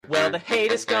Well, the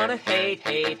haters gonna hate,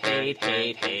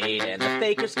 and the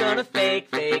faker's gonna fake,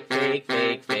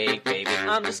 baby.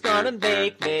 I'm just gonna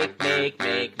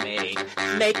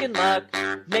making luck,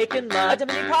 a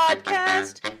Dominion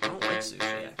podcast. I don't like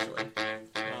sushi, actually.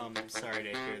 I'm sorry to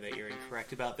hear that you're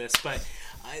incorrect about this, but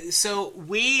so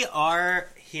we are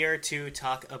here to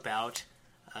talk about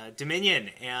Dominion,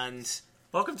 and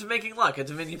Welcome to Making Luck, a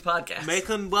Dominion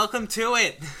podcast. Welcome to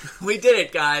it. We did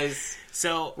it, guys.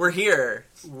 So we're here.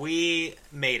 We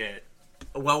made it.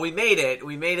 Well, we made it.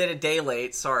 We made it a day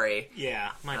late. Sorry.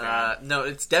 Yeah, my bad. No,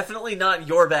 it's definitely not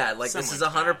your bad. Like, Someone's this is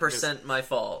 100% my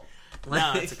fault.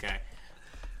 No, it's okay.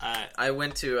 I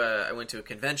went to a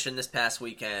convention this past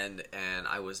weekend, and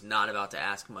I was not about to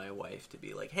ask my wife to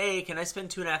be like, "Hey, can I spend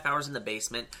 2.5 hours in the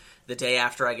basement the day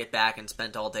after I get back and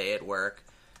spent all day at work,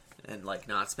 and like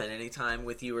not spend any time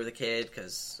with you or the kid?"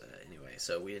 Because anyway,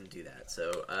 so we didn't do that. So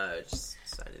just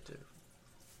decided to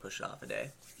push it off a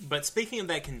day. But speaking of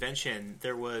that convention,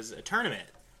 there was a tournament,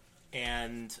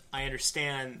 and I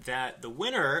understand that the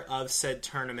winner of said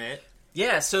tournament.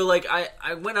 Yeah, so like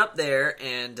I went up there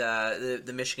and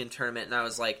the Michigan tournament, and I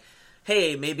was like,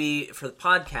 hey, maybe for the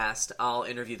podcast I'll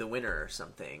interview the winner or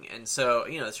something. And so,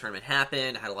 the tournament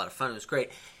happened, I had a lot of fun, it was great.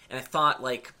 And I thought,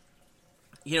 like,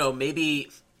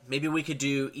 maybe we could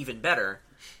do even better.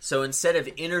 So instead of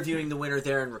interviewing the winner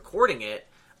there and recording it,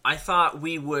 I thought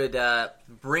we would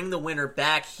bring the winner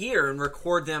back here and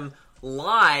record them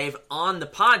live on the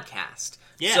podcast.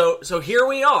 Yeah. So here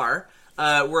we are.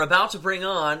 We're about to bring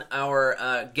on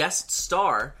our guest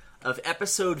star of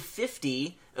episode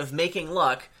 50 of Making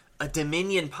Luck, a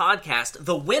Dominion podcast,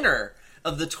 the winner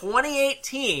of the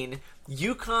 2018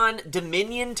 Yukon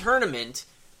Dominion Tournament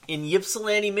in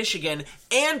Ypsilanti, Michigan,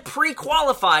 and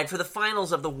pre-qualified for the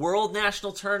finals of the World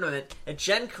National Tournament at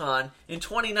Gen Con in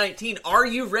 2019. Are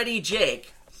you ready,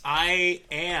 Jake? I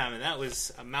am, and that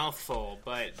was a mouthful,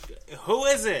 but who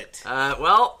is it?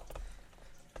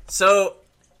 So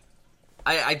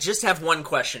I just have one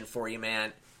question for you,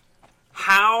 man.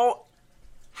 How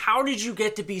did you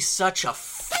get to be such a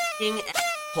f***ing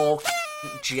asshole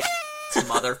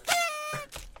mother?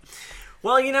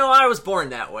 Well, I was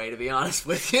born that way, to be honest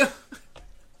with you.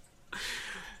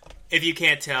 If you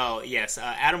can't tell, yes,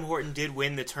 Adam Horton did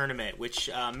win the tournament, which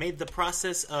made the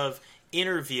process of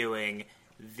interviewing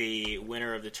the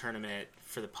winner of the tournament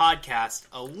for the podcast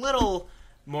a little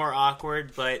more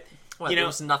awkward, but... There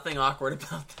was nothing awkward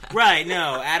about that. Right,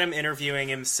 no. Adam interviewing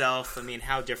himself. I mean,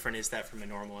 how different is that from a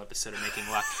normal episode of Making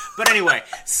Luck? But anyway,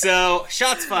 so,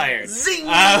 shots fired. Zing!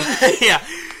 Yeah.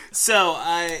 So,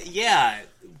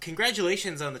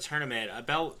 congratulations on the tournament.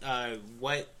 About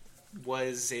what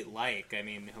was it like? I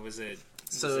mean, was it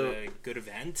a good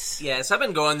event? Yeah, so I've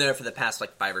been going there for the past,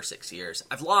 5 or 6 years.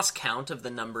 I've lost count of the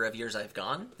number of years I've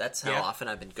gone. That's how often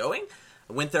I've been going.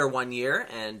 I went there 1 year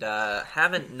and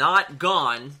haven't not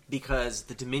gone because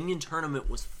the Dominion tournament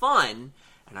was fun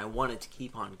and I wanted to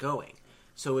keep on going.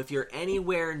 So if you're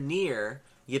anywhere near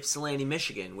Ypsilanti,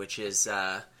 Michigan, which is,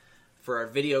 for our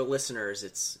video listeners,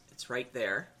 it's right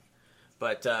there.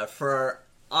 But for our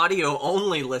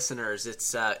audio-only listeners,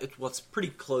 it's pretty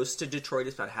close to Detroit.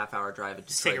 It's about a half-hour drive to Detroit.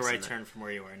 Just take a right turn from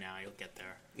where you are now. You'll get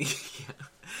there. Yeah.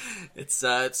 It's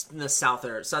in the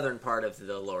southern part of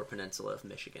the Lower Peninsula of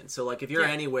Michigan. So, if you're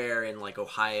anywhere in,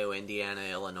 Ohio, Indiana,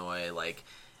 Illinois,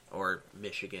 or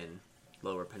Michigan,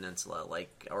 Lower Peninsula,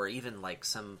 or even,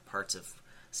 some parts of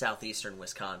southeastern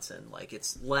Wisconsin,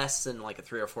 it's less than, a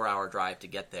 3 or 4 hour drive to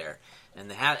get there. And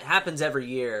it happens every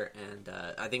year, and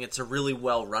I think it's a really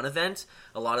well-run event.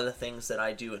 A lot of the things that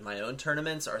I do in my own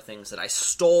tournaments are things that I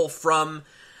stole from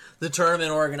the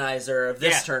tournament organizer of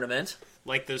this tournament.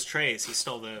 Like those trays, he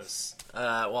stole those.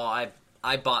 I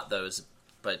bought those,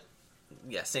 but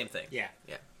yeah, same thing. Yeah.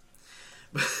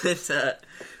 But it's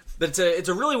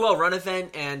a really well run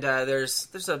event, and there's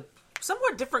a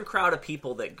somewhat different crowd of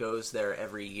people that goes there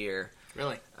every year.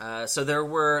 Really? So there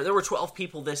were 12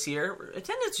 people this year.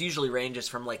 Attendance usually ranges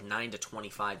from 9 to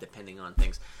 25, depending on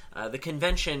things. The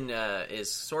convention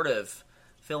is sort of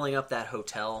filling up that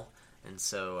hotel, and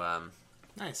so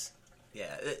nice.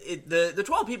 Yeah, the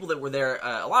 12 people that were there,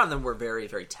 a lot of them were very,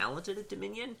 very talented at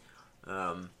Dominion.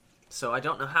 So I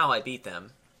don't know how I beat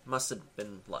them. Must have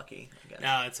been lucky, I guess.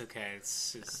 No, it's okay.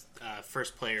 It's just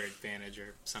first player advantage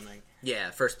or something. Yeah,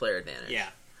 first player advantage. Yeah,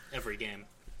 every game.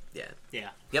 Yeah.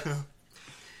 Yep.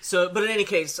 So, but in any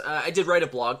case, I did write a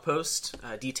blog post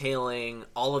detailing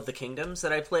all of the kingdoms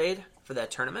that I played for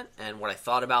that tournament and what I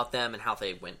thought about them and how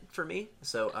they went for me.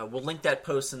 So we'll link that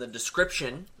post in the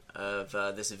description of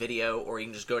this video, or you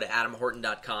can just go to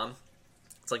adamhorton.com.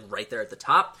 It's right there at the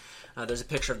top. There's a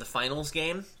picture of the finals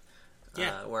game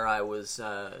where I was,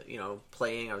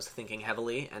 playing. I was thinking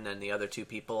heavily, and then the other two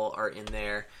people are in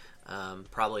there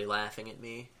probably laughing at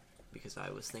me because I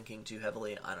was thinking too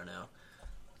heavily. I don't know.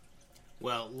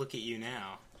 Well, look at you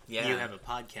now. Yeah. You have a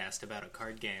podcast about a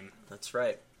card game. That's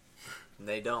right.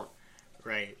 They don't.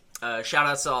 Right. Shout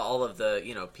outs to all of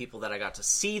the, people that I got to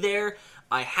see there.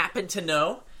 I happen to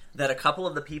know that a couple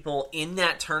of the people in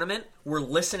that tournament were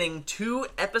listening to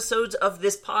episodes of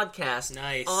this podcast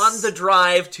on the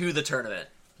drive to the tournament.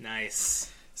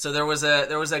 Nice. So there was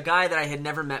a guy that I had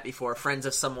never met before, friends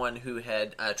of someone who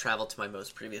had traveled to my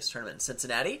most previous tournament in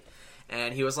Cincinnati,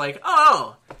 and he was like,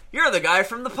 "Oh, you're the guy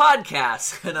from the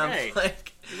podcast," and I'm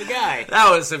like, "The guy."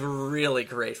 That was really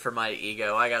great for my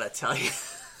ego, I gotta tell you.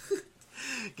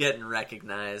 Getting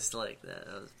recognized like that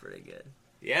was pretty good.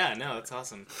 Yeah, no, it's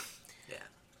awesome. Yeah.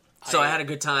 So I had a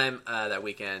good time that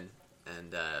weekend,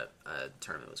 and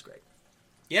tournament was great.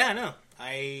 Yeah, no,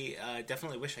 I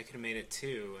definitely wish I could have made it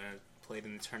too. Played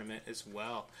in the tournament as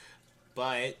well.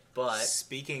 But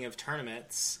speaking of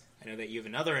tournaments, I know that you have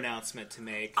another announcement to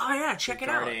make. Oh yeah, check it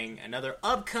out. Regarding another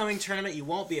upcoming tournament you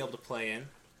won't be able to play in.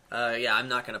 Yeah, I'm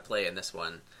not going to play in this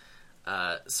one.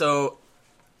 So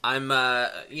I'm, I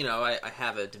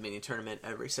have a Dominion tournament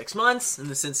every 6 months in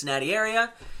the Cincinnati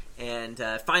area, and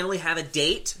finally have a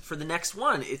date for the next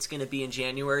one. It's going to be in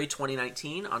January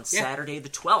 2019 on Saturday the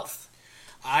 12th.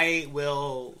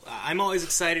 I'm always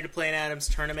excited to play in Adam's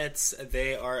tournaments.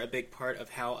 They are a big part of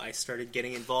how I started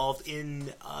getting involved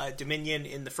in Dominion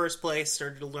in the first place,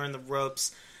 started to learn the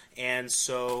ropes, and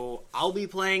so I'll be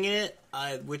playing it,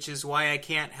 which is why I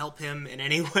can't help him in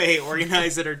any way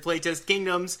organize it or playtest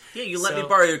Kingdoms. Yeah, you let me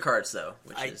borrow your cards, though,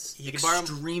 which is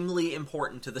extremely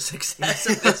important to the success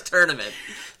of this tournament.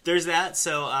 There's that,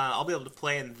 so I'll be able to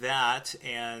play in that,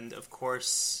 and of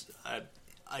course,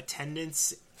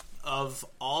 attendance of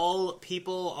all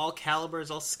people, all calibers,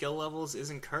 all skill levels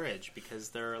is encouraged because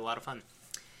they're a lot of fun.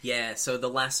 Yeah, so the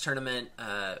last tournament,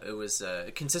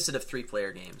 it consisted of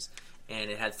 3-player games, and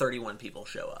it had 31 people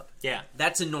show up. Yeah.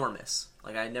 That's enormous.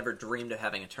 Like, I never dreamed of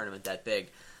having a tournament that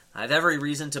big. I have every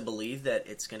reason to believe that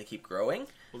it's going to keep growing.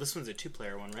 Well, this one's a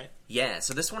 2-player one, right? Yeah,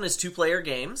 so this one is 2-player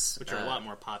games. Which are a lot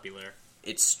more popular.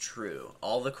 It's true.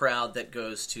 All the crowd that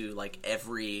goes to, like,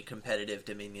 every competitive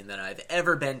Dominion that I've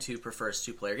ever been to prefers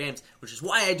 2-player games, which is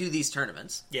why I do these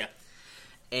tournaments. Yeah.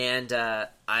 And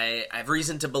I have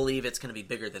reason to believe it's going to be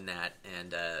bigger than that.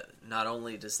 And not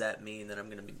only does that mean that I'm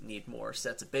going to need more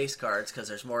sets of base cards because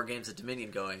there's more games of Dominion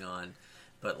going on,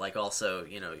 but, like, also,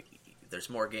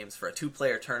 there's more games for a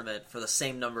 2-player tournament for the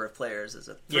same number of players as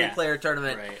a 3-player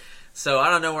tournament. Right. So I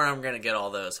don't know where I'm going to get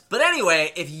all those. But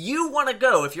anyway, if you want to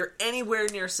go, if you're anywhere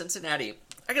near Cincinnati,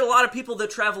 I get a lot of people that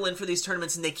travel in for these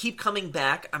tournaments, and they keep coming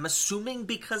back. I'm assuming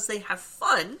because they have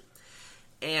fun.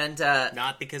 And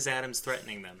not because Adam's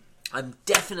threatening them. I'm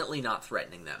definitely not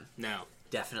threatening them. No.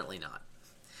 Definitely not.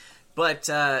 But,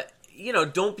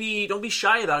 don't be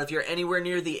shy about it. If you're anywhere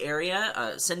near the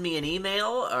area, send me an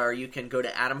email, or you can go to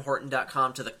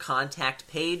adamhorton.com to the contact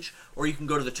page, or you can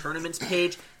go to the tournaments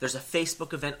page. There's a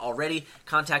Facebook event already.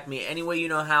 Contact me any way you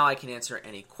know how. I can answer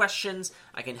any questions.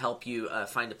 I can help you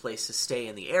find a place to stay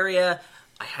in the area.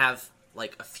 I have,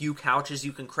 like, a few couches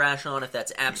you can crash on if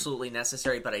that's absolutely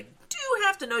necessary, but I do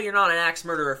have to know you're not an axe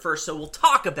murderer first, so we'll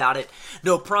talk about it.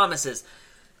 No promises.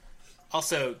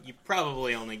 Also, you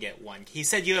probably only get one. He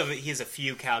said he has a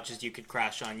few couches you could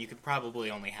crash on. You could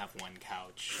probably only have one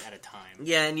couch at a time.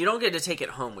 Yeah, and you don't get to take it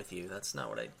home with you. That's not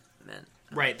what I meant.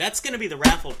 Right, that's going to be the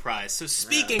raffle prize. So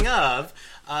speaking of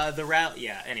the raffle...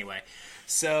 Yeah, anyway.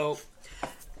 So...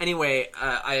 Anyway,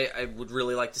 I would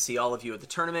really like to see all of you at the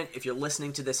tournament. If you're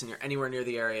listening to this and you're anywhere near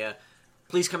the area,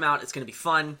 please come out. It's going to be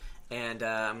fun. And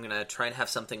I'm going to try and have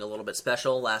something a little bit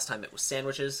special. Last time it was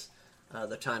sandwiches.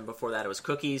 The time before that it was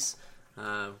cookies.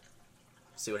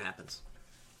 See what happens.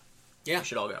 Yeah. We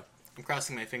should all go. I'm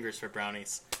crossing my fingers for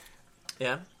brownies.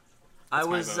 Yeah. I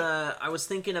was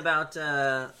thinking about,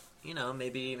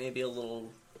 maybe a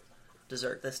little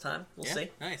dessert this time. We'll see.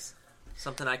 Nice.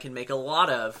 Something I can make a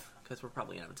lot of. Because we're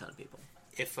probably going to have a ton of people.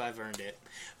 If I've earned it.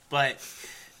 But,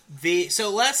 so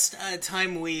last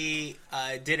time we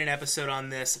did an episode on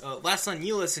this, last one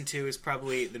you listened to is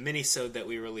probably the mini-sode that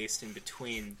we released in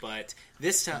between, but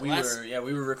this time...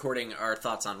 We were recording our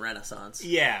thoughts on Renaissance.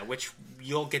 Yeah, which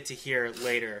you'll get to hear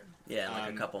later. Yeah, in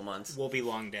like a couple months. We'll be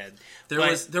long dead.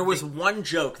 There was one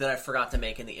joke that I forgot to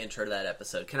make in the intro to that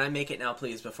episode. Can I make it now,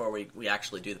 please, before we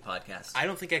actually do the podcast? I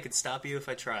don't think I could stop you if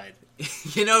I tried.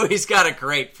 He's got a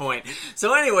great point.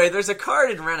 So anyway, there's a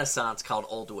card in Renaissance called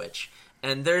Old Witch.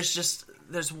 And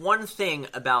there's one thing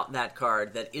about that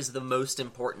card that is the most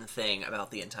important thing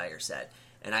about the entire set.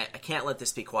 And I can't let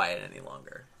this be quiet any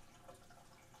longer.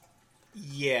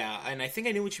 Yeah, and I think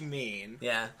I knew what you mean.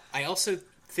 Yeah. I also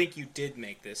think you did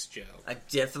make this joke. I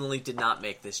definitely did not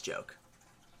make this joke.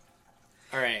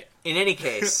 All right. In any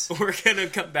case... We're going to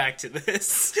come back to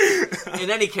this. In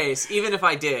any case, even if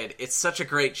I did, it's such a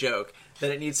great joke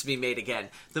that it needs to be made again.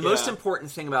 The most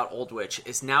important thing about Old Witch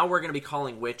is now we're going to be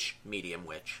calling Witch Medium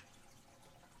Witch.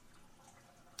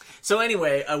 So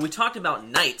anyway, we talked about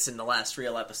knights in the last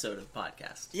real episode of the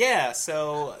podcast. Yeah,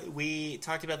 so we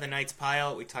talked about the Knights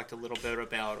Pile. We talked a little bit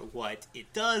about what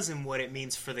it does and what it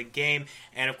means for the game.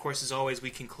 And of course, as always,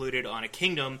 we concluded on a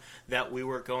kingdom that we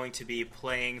were going to be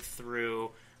playing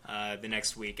through the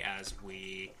next week as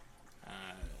we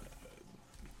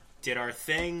did our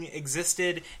thing,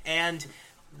 existed, and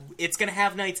it's going to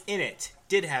have knights in it.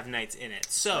 Did have knights in it.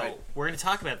 So we're going to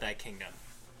talk about that kingdom.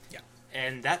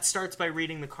 And that starts by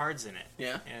reading the cards in it.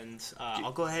 Yeah. And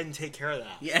I'll go ahead and take care of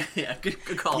that. Yeah,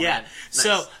 good call, Yeah. man. Nice.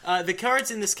 So, the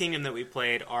cards in this kingdom that we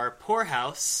played are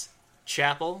Poorhouse,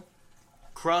 Chapel,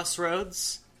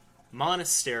 Crossroads,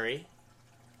 Monastery,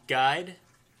 Guide,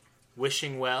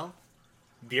 Wishing Well,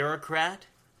 Bureaucrat,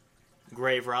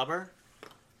 Grave Robber,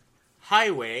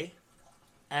 Highway,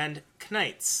 and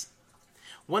Knights.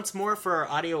 Once more for our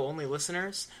audio-only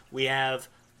listeners, we have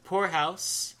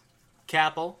Poorhouse,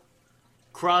 Chapel,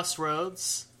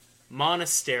 Crossroads,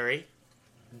 Monastery,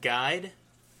 Guide,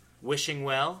 Wishing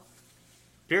Well,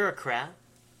 Bureaucrat,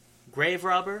 Grave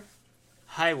Robber,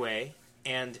 Highway,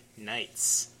 and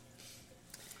Knights.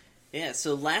 Yeah,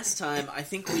 so last time I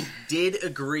think we did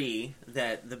agree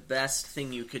that the best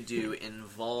thing you could do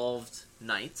involved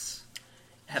knights.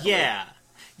 Heavily.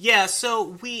 Yeah,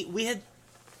 so we had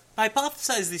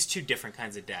hypothesized these two different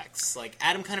kinds of decks. Like,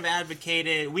 Adam kind of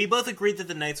advocated... We both agreed that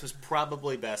the Knights was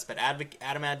probably best, but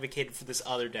Adam advocated for this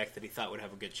other deck that he thought would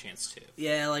have a good chance to.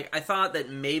 Yeah, like, I thought that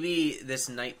maybe this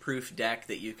Knight-proof deck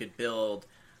that you could build,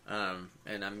 and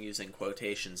I'm using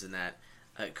quotations in that,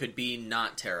 could be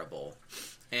not terrible.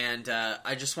 And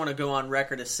I just want to go on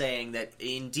record as saying that,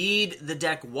 indeed, the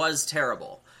deck was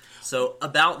terrible. So,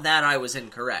 about that, I was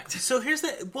incorrect. So here's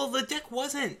the... Well, the deck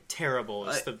wasn't terrible,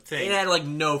 is the thing. It had, like,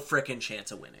 no frickin'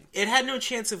 chance of winning. It had no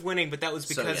chance of winning, but that was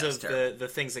because of terrible. the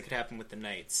things that could happen with the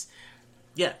Knights.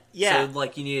 Yeah. Yeah. So,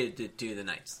 like, you needed to do the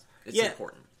Knights. It's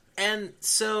important. And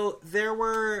so there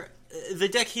were... The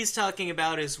deck he's talking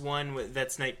about is one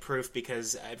that's Knight-proof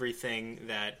because everything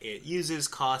that it uses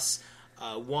costs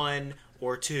 1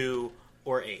 or 2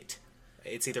 or 8.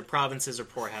 It's either provinces or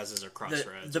poorhouses or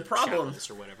crossroads the problem, or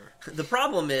chapels or whatever. The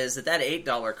problem is that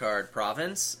 $8 card,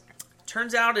 province,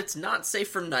 turns out it's not safe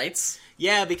from knights.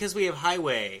 Yeah, because we have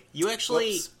highway. You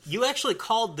actually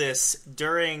called this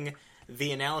during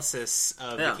the analysis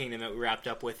of the kingdom that we wrapped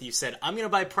up with. You said, I'm going to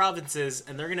buy provinces,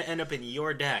 and they're going to end up in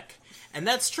your deck. And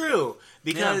that's true,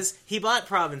 because he bought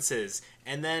provinces,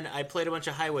 and then I played a bunch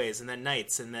of highways, and then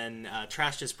knights, and then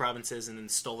trashed his provinces, and then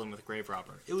stole them with Grave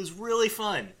Robber. It was really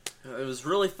fun. It was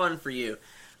really fun for you.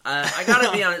 I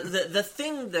gotta be honest, the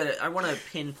thing that I want to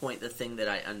pinpoint, the thing that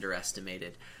I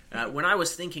underestimated. When I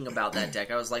was thinking about that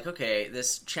deck, I was like, okay,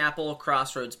 this Chapel,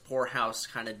 Crossroads, Poorhouse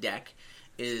kind of deck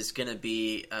is going to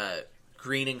be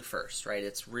greening first, right?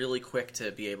 It's really quick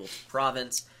to be able to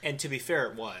province. And to be fair,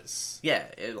 it was. Yeah,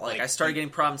 I started getting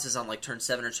provinces on like turn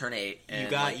 7 or turn 8.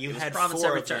 And you had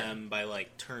 4 of them by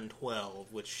like turn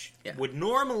 12, which would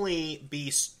normally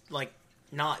be like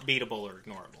not beatable or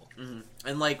ignorable. Mm-hmm.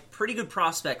 And like pretty good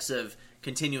prospects of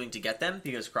continuing to get them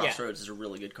because Crossroads is a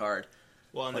really good card.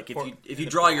 Well, and like if you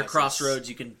draw your Crossroads,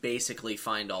 you can basically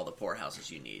find all the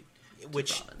poorhouses you need.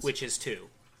 Which is 2.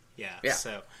 Yeah.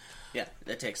 So yeah,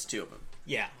 that takes 2 of them.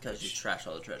 Yeah, because you trash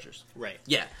all the treasures. Right.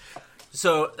 Yeah.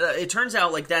 So it turns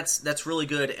out like that's really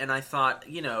good, and I thought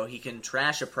he can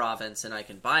trash a province and I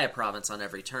can buy a province on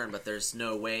every turn, but there's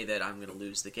no way that I'm going to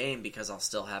lose the game because I'll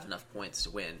still have enough points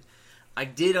to win. I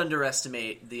did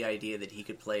underestimate the idea that he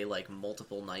could play like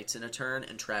multiple knights in a turn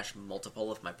and trash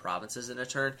multiple of my provinces in a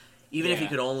turn, even if he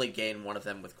could only gain one of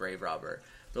them with Grave Robber.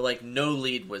 But like no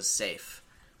lead was safe.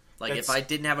 Like if I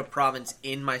didn't have a province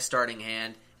in my starting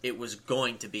hand, it was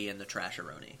going to be in the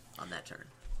Trasheroni on that turn.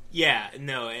 Yeah,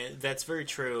 no, that's very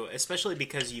true, especially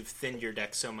because you've thinned your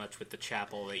deck so much with the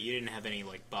Chapel that you didn't have any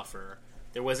like buffer.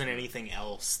 There wasn't anything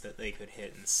else that they could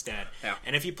hit instead. Yeah.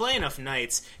 And if you play enough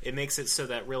knights, it makes it so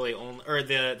that really only... Or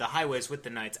the highways with the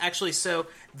knights. Actually, so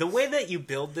the way that you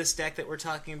build this deck that we're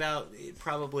talking about, it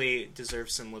probably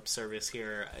deserves some lip service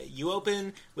here. You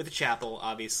open with a Chapel,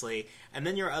 obviously, and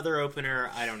then your other opener,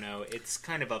 I don't know, it's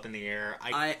kind of up in the air.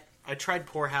 I tried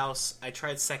Poorhouse, I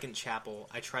tried Second Chapel,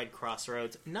 I tried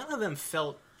Crossroads. None of them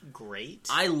felt great.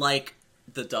 I like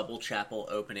the double Chapel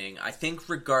opening, I think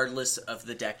regardless of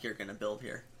the deck you're going to build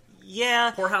here.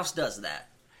 Yeah. Poorhouse does that.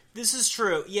 This is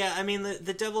true. Yeah, I mean,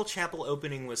 the Devil Chapel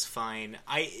opening was fine.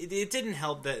 It didn't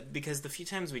help that because the few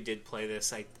times we did play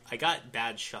this, I got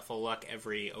bad shuffle luck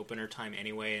every opener time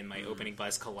anyway, and my opening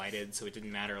buys collided, so it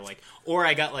didn't matter. Like, or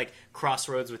I got like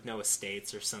Crossroads with no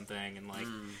estates or something, and like,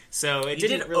 so it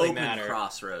didn't really matter.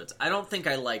 Crossroads. I don't think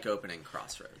I like opening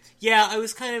Crossroads. Yeah, I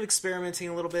was kind of experimenting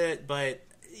a little bit, but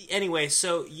anyway,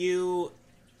 so you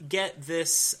get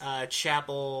this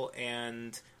chapel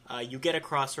and. You get a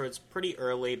Crossroads pretty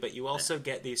early, but you also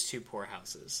get these 2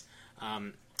 poorhouses.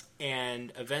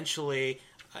 And eventually,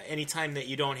 anytime that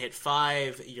you don't hit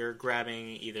 5, you're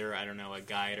grabbing either, I don't know, a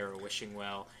guide or a wishing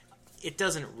well. It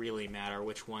doesn't really matter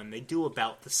which one. They do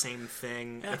about the same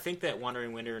thing. Yeah. I think that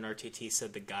Wandering Winter and RTT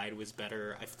said the guide was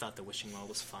better. I thought the wishing well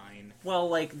was fine. Well,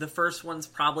 like, the first one's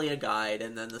probably a guide,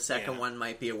 and then the second one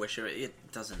might be a wishing well. It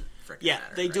doesn't freaking matter. Yeah,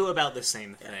 they do about the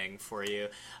same thing for you.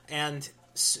 And...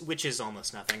 which is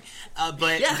almost nothing,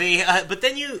 but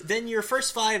then your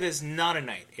first 5 is not a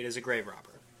knight; it is a grave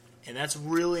robber, and that's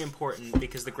really important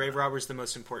because the grave robber is the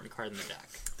most important card in the deck.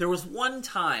 There was one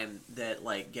time that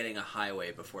like getting a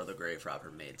highway before the grave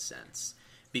robber made sense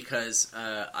because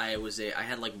I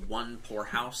had like 1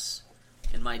 poorhouse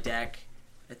in my deck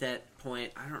at that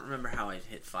point. I don't remember how I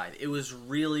hit 5. It was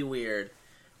really weird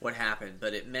what happened,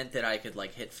 but it meant that I could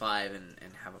like hit 5 and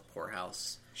have a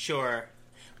poorhouse. Sure.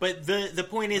 But the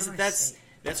point is that's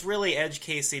really edge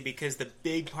casey because the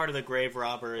big part of the grave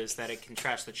robber is that it can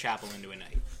trash the chapel into a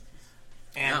knight.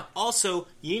 And also,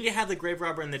 you need to have the grave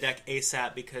robber in the deck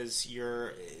ASAP because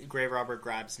your grave robber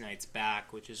grabs knights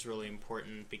back, which is really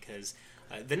important because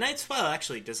the knight's file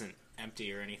actually doesn't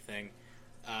empty or anything.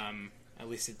 At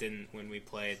least it didn't when we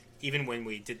played. Even when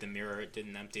we did the mirror, it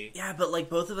didn't empty. Yeah, but like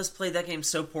both of us played that game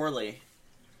so poorly.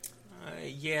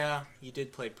 Yeah, you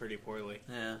did play pretty poorly.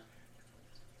 Yeah.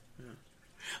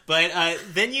 But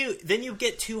then you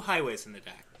get 2 highways in the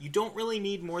deck. You don't really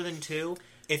need more than 2.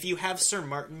 If you have Sir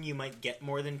Martin, you might get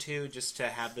more than 2 just to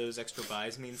have those extra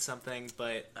buys mean something.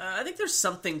 But I think there's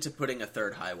something to putting a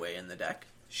 3rd highway in the deck.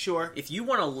 Sure. If you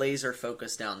want to laser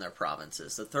focus down their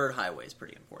provinces, the 3rd highway is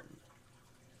pretty important.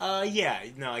 Yeah,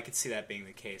 no, I could see that being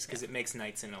the case because it makes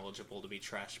knights ineligible to be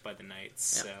trashed by the knights,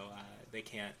 so they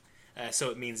can't. So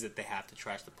it means that they have to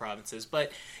trash the provinces.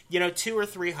 But 2 or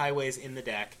 3 highways in the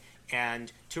deck.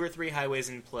 And 2 or 3 highways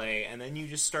in play, and then you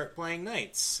just start playing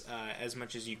knights as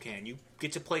much as you can. You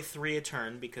get to play 3 a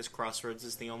turn because Crossroads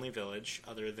is the only village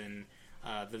other than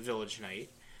the village knight.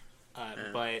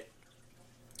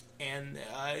 Then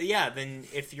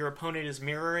if your opponent is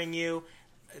mirroring you,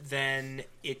 then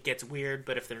it gets weird.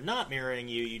 But if they're not mirroring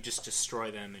you, you just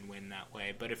destroy them and win that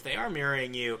way. But if they are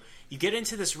mirroring you, you get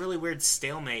into this really weird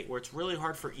stalemate where it's really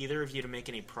hard for either of you to make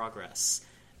any progress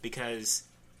because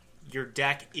your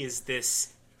deck is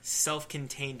this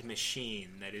self-contained machine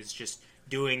that is just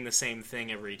doing the same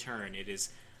thing every turn. It is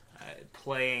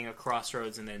playing a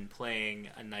Crossroads and then playing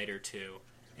a knight or 2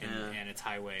 and its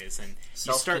highways. And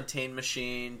self-contained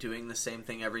machine doing the same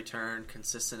thing every turn,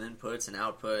 consistent inputs and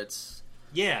outputs.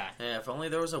 Yeah. Yeah, if only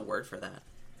there was a word for that.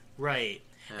 Right.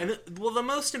 Yeah. And the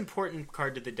most important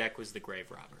card to the deck was the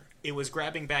Grave Robber. It was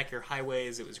grabbing back your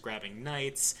highways, it was grabbing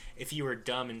knights. If you were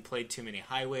dumb and played too many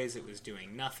highways, it was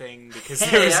doing nothing because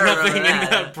there was nothing in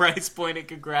that price point it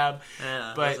could grab.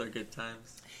 Yeah, but, those are good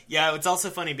times. Yeah, it's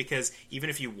also funny because even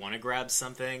if you want to grab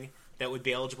something that would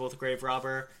be eligible with Grave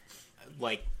Robber,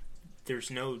 like,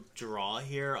 there's no draw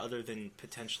here other than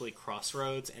potentially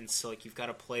Crossroads, and so, like, you've got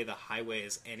to play the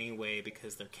highways anyway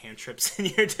because they're cantrips in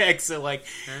your deck. So, like,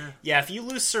 if you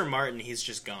lose Sir Martin, he's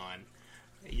just gone.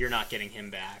 You're not getting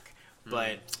him back.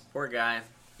 But poor guy.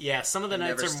 Yeah, some of the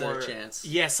knights are more.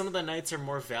 Yeah, some of the knights are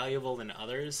more valuable than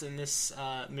others in this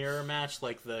mirror match.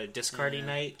 Like the discarding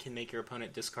knight can make your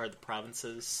opponent discard the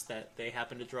provinces that they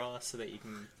happen to draw, so that you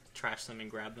can trash them and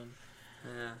grab them.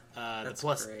 Yeah,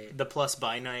 the plus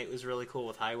buy knight was really cool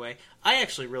with highway. I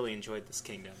actually really enjoyed this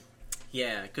kingdom.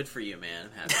 Yeah, good for you, man.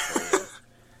 I'm happy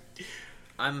for you.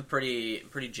 I'm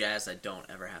pretty jazzed. I don't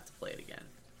ever have to play it again.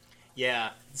 Yeah,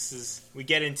 we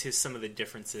get into some of the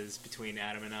differences between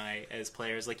Adam and I as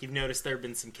players. Like, you've noticed there have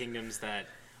been some kingdoms that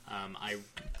I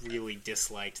really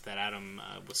disliked that Adam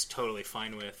was totally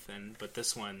fine with, but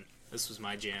this was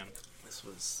my jam. This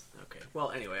was okay.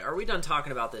 Well, anyway, are we done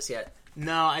talking about this yet?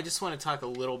 No, I just want to talk a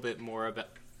little bit more about.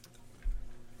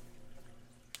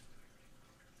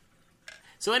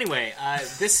 So anyway,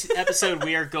 this episode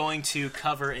we are going to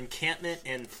cover Encampment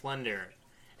and Plunder.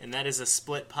 And that is a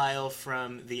split pile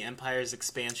from the Empire's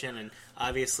expansion, and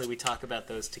obviously we talk about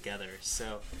those together.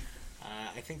 So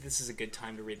I think this is a good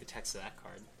time to read the text of that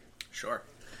card. Sure.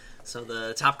 So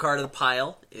the top card of the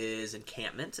pile is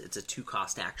Encampment. It's a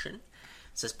 2-cost action.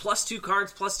 says +2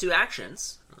 cards, +2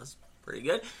 actions. That's pretty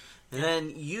good. And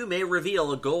then you may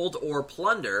reveal a gold or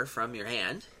plunder from your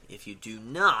hand. If you do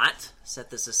not, set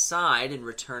this aside and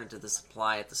return it to the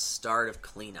supply at the start of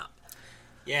cleanup.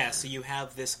 Yeah, so you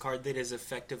have this card that is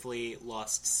effectively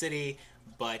Lost City,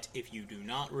 but if you do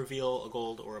not reveal a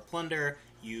gold or a plunder,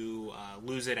 you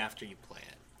lose it after you play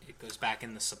it. It goes back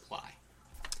in the supply.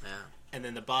 Yeah. And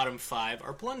then the bottom 5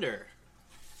 are plunder.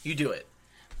 You do it.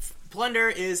 Plunder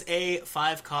is a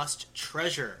 5-cost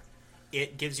treasure.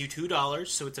 It gives you $2,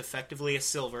 so it's effectively a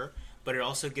silver, but it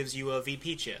also gives you a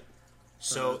VP chip.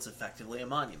 So it's effectively a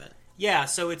monument. Yeah,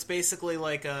 so it's basically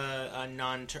like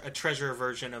a treasure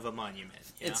version of a monument.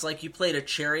 It's like you played a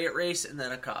chariot race and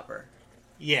then a copper.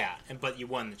 Yeah, but you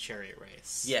won the chariot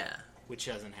race. Yeah. Which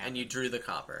doesn't happen. And you drew the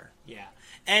copper. Yeah.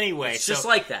 Anyway, it's just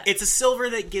like that. It's a silver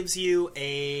that gives you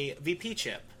a VP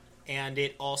chip, and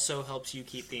it also helps you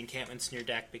keep the encampments in your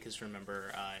deck because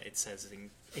remember, it says in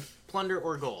plunder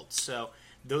or gold. So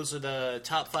those are the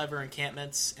top 5 are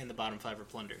encampments, and the bottom 5 are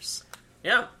plunders.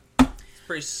 Yeah. It's a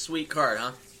pretty sweet card,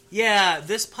 huh? Yeah,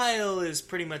 this pile is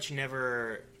pretty much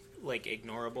never,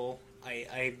 ignorable.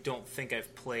 I don't think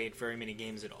I've played very many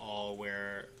games at all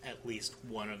where at least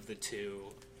one of the 2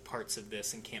 parts of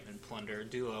this Encampment Plunder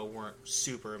duo weren't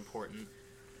super important.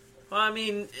 Well, I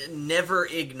mean, never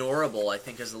ignorable, I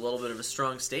think, is a little bit of a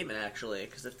strong statement, actually.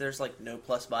 Because if there's, no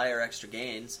plus buy or extra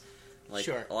gains,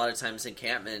 sure. A lot of times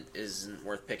Encampment isn't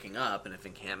worth picking up. And if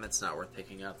Encampment's not worth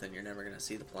picking up, then you're never going to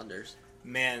see the plunders.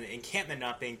 Man, Encampment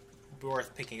not being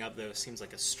worth picking up, though, seems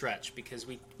like a stretch. Because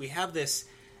we have this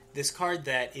card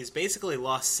that is basically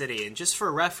Lost City. And just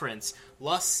for reference,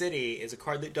 Lost City is a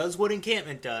card that does what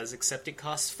Encampment does, except it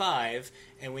costs 5,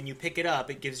 and when you pick it up,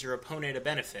 it gives your opponent a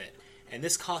benefit. And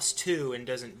this costs 2 and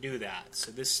doesn't do that.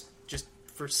 So this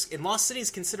in Lost City is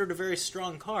considered a very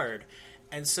strong card.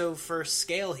 And so for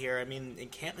scale here, I mean,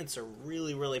 encampments are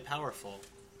really, really powerful.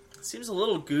 It seems a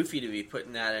little goofy to be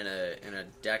putting that in a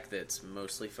deck that's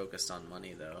mostly focused on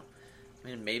money, though. I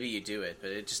mean, maybe you do it, but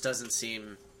it just doesn't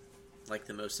seem like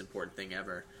the most important thing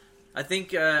ever. I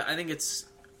think it's...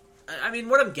 I mean,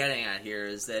 what I'm getting at here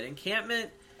is that Encampment,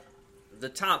 the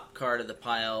top card of the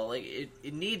pile,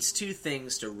 it needs 2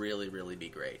 things to really, really be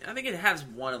great. I think it has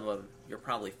one of them, you're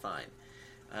probably fine.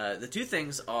 The 2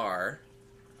 things are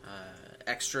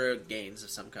extra gains of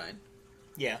some kind.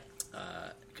 Yeah.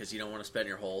 Because you don't want to spend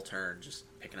your whole turn just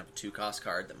picking up a 2-cost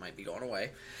card that might be going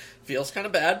away. Feels kind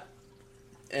of bad.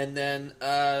 And then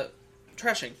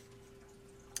trashing.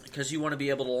 Because you want to be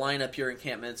able to line up your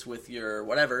encampments with your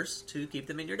whatevers to keep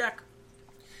them in your deck.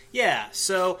 Yeah,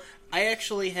 so I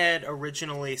actually had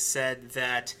originally said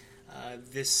that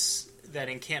that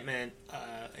Encampment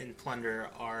and Plunder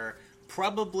are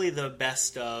probably the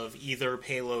best of either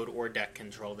payload or deck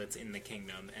control that's in the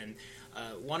kingdom. And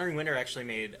Wandering Winter actually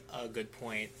made a good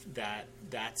point that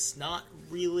that's not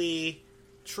really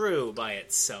true by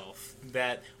itself.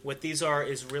 That what these are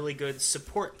is really good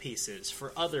support pieces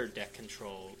for other deck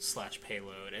control /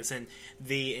 payload. As in,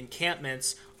 the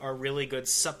encampments are really good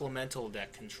supplemental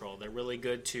deck control. They're really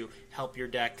good to help your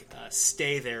deck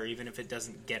stay there even if it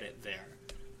doesn't get it there.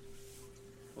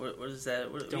 What is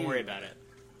that? Don't worry about it.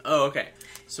 Oh, okay.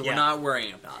 So we're not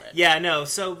worrying about it. Yeah, no.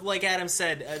 So, like Adam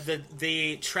said,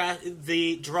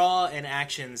 the draw and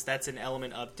actions, that's an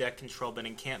element of deck control, but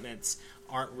encampments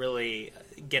aren't really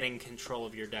getting control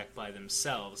of your deck by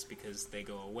themselves because they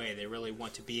go away. They really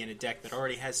want to be in a deck that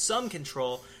already has some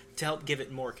control to help give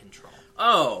it more control.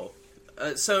 Oh,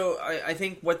 so I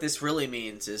think what this really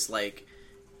means is,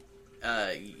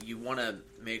 you want to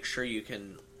make sure you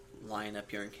can line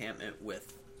up your encampment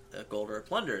with a gold or a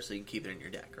plunder so you can keep it in your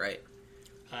deck, right?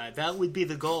 That would be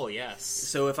the goal, yes.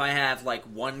 So if I have,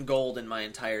 1 gold in my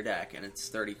entire deck and it's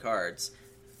 30 cards,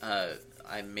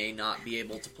 I may not be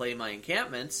able to play my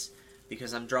encampments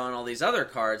because I'm drawing all these other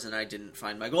cards and I didn't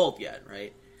find my gold yet,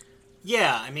 right?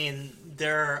 Yeah, I mean,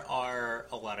 there are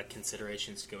a lot of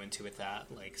considerations to go into with that.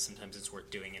 Sometimes it's worth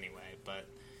doing anyway, but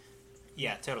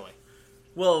yeah, totally.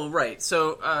 Well, right.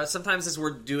 So sometimes it's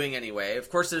worth doing anyway. Of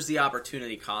course, there's the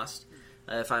opportunity cost.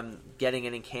 If I'm getting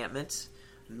an encampment,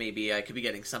 maybe I could be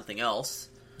getting something else.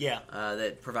 Yeah.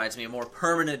 That provides me a more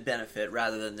permanent benefit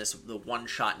rather than the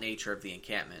one-shot nature of the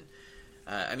encampment.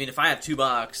 I mean, if I have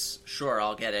 $2, sure,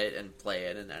 I'll get it and play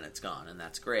it, and then it's gone, and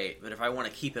that's great. But if I want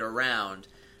to keep it around,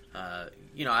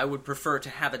 I would prefer to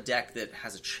have a deck that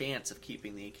has a chance of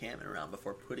keeping the encampment around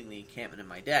before putting the encampment in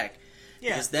my deck.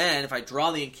 Yeah. Because then, if I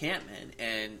draw the encampment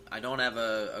and I don't have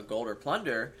a gold or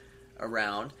plunder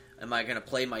around, am I going to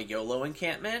play my YOLO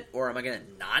encampment, or am I going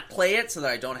to not play it so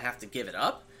that I don't have to give it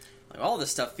up? All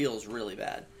this stuff feels really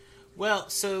bad. Well,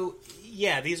 so,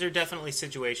 yeah, these are definitely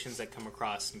situations that come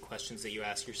across and questions that you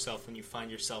ask yourself when you find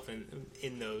yourself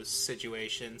in those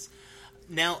situations.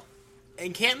 Now,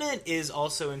 Encampment is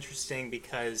also interesting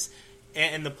because,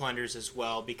 and the Plunders as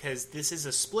well, because this is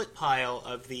a split pile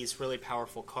of these really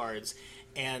powerful cards,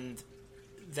 and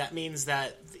that means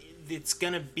that it's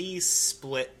going to be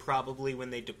split probably when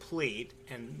they deplete,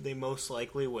 and they most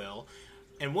likely will,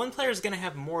 and one player is going to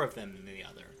have more of them than the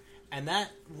other. And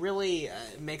that really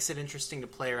makes it interesting to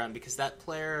play around because that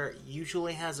player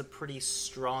usually has a pretty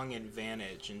strong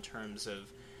advantage in terms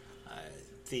of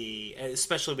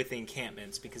especially with the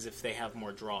encampments, because if they have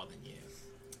more draw than you.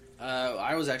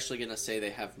 I was actually going to say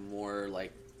they have more,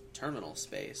 like, terminal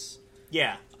space.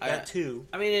 Yeah, that too.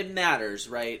 I mean, it matters,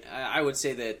 right? I would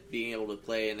say that being able to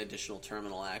play an additional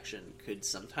terminal action could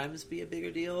sometimes be a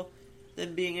bigger deal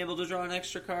than being able to draw an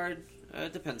extra card.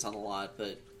 It depends on a lot,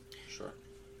 but sure.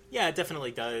 Yeah, it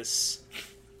definitely does.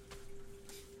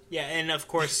 Yeah, and of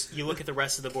course, you look at the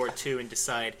rest of the board too and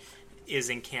decide, is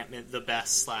Encampment the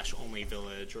best /only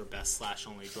village or best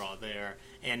 /only draw there?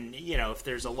 And, you know, if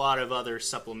there's a lot of other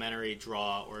supplementary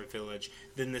draw or village,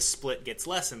 then this split gets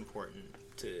less important,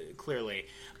 clearly.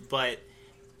 But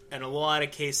in a lot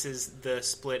of cases, the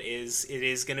split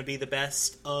is going to be the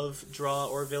best of draw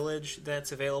or village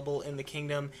that's available in the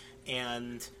kingdom,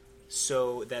 and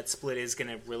so that split is going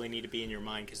to really need to be in your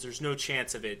mind because there's no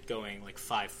chance of it going like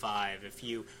 5-5. If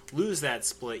you lose that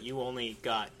split, you only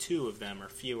got 2 of them or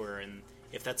fewer, and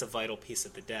if that's a vital piece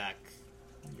of the deck,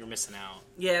 you're missing out.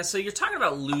 Yeah, so you're talking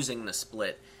about losing the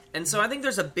split. And so I think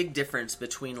there's a big difference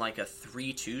between like a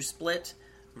 3-2 split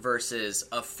versus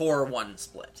a 4-1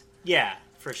 split. Yeah,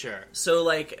 for sure. So,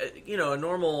 like, you know, a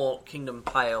normal kingdom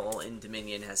pile in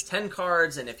Dominion has 10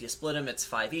 cards, and if you split them, it's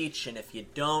 5 each, and if you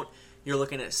don't, you're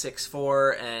looking at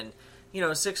 6-4, and, you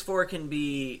know, 6-4 can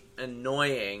be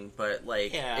annoying, but,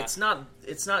 like, it's not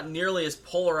nearly as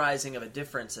polarizing of a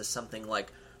difference as something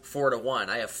like 4-1.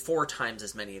 I have 4 times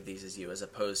as many of these as you, as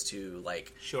opposed to,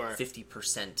 like,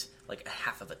 50%, like, a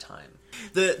half of the time.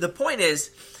 The point is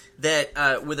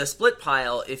that with a split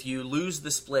pile, if you lose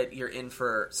the split, you're in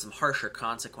for some harsher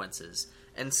consequences.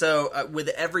 And so with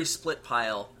every split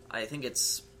pile, I think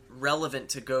it's relevant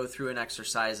to go through an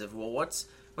exercise of, well, what's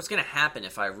going to happen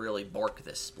if I really bork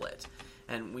this split?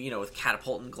 And, you know, with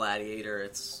Catapult and Gladiator,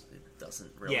 it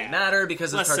doesn't really matter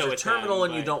because the cards are terminal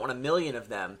and you don't want a million of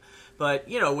them. But,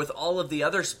 you know, with all of the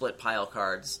other split pile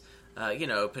cards, you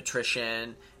know,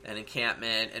 Patrician and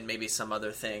Encampment and maybe some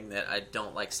other thing that I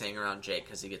don't like saying around Jake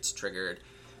because he gets triggered.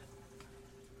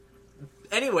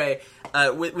 Anyway,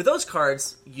 with those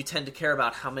cards, you tend to care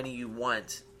about how many you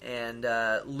want. And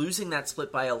losing that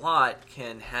split by a lot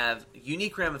can have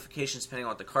unique ramifications depending on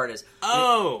what the card is.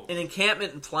 Oh! In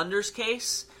Encampment and Plunder's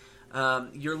case,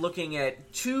 you're looking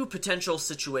at 2 potential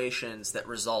situations that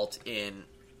result in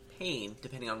pain,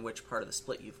 depending on which part of the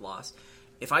split you've lost.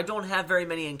 If I don't have very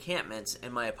many encampments,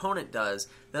 and my opponent does,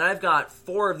 then I've got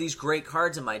 4 of these great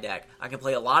cards in my deck. I can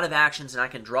play a lot of actions, and I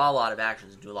can draw a lot of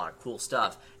actions and do a lot of cool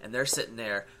stuff. And they're sitting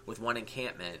there with 1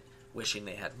 encampment, wishing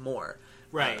they had more.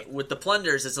 Right. With the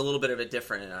Plunders, it's a little bit of a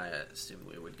different, and I assume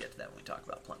we would get to that when we talk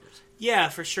about Plunders. Yeah,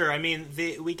 for sure. I mean,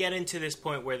 we get into this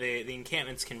point where the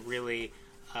encampments can really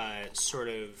sort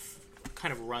of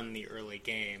kind of run the early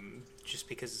game just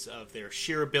because of their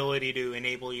sheer ability to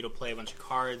enable you to play a bunch of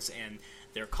cards and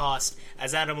their cost.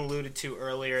 As Adam alluded to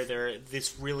earlier,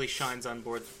 this really shines on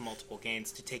board with multiple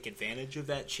gains to take advantage of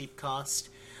that cheap cost.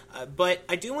 But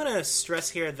I do want to stress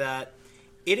here that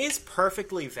it is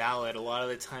perfectly valid a lot of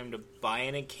the time to buy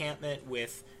an encampment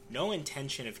with no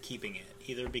intention of keeping it,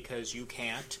 either because you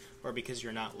can't or because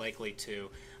you're not likely to.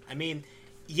 I mean,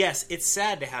 yes, it's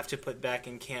sad to have to put back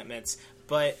encampments,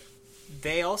 but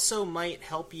they also might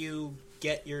help you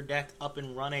get your deck up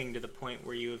and running to the point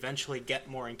where you eventually get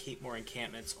more and keep more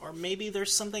encampments, or maybe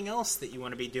there's something else that you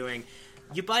want to be doing.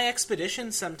 You buy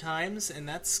Expedition sometimes, and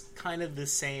that's kind of the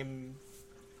same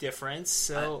difference.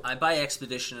 So I buy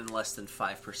Expedition in less than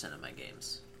 5% of my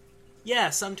games.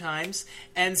 Yeah, sometimes.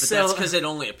 And but so that's because it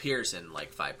only appears in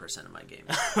like 5% of my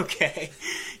games. Okay.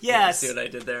 Yeah. See what I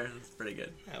did there? That's pretty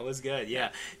good. That was good,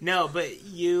 yeah. No, but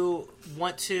you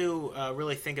want to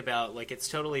really think about, like, it's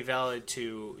totally valid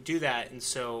to do that, and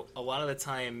so a lot of the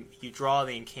time you draw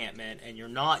the encampment and you're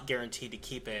not guaranteed to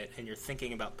keep it, and you're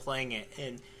thinking about playing it,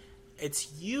 and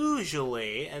it's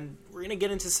usually, and we're going to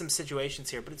get into some situations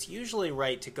here, but it's usually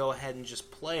right to go ahead and just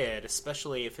play it,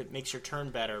 especially if it makes your turn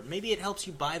better. Maybe it helps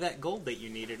you buy that gold that you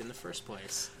needed in the first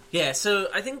place. Yeah, so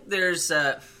I think there's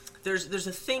a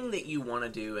thing that you want to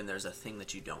do, and there's a thing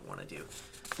that you don't want to do.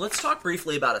 Let's talk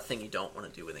briefly about a thing you don't want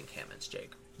to do with encampments,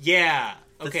 Jake. Yeah,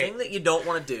 okay. The thing that you don't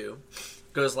want to do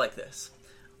goes like this.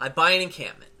 I buy an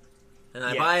encampment, and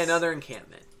I buy another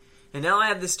encampment. And now I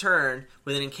have this turn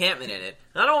with an encampment in it.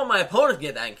 And I don't want my opponent to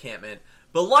get that encampment,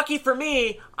 but lucky for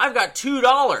me, I've got $2.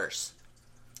 So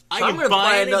I'm going to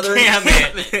buy another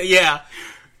encampment. Yeah.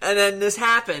 And then this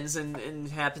happens, and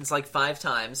it happens like 5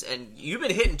 times, and you've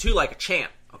been hitting 2 like a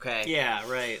champ, okay? Yeah,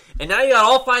 right. And now you got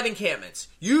all 5 encampments.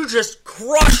 You just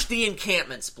crushed the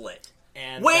encampment split.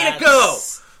 And way to go!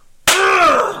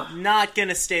 Not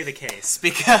gonna stay the case,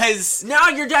 because now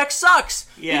your deck sucks.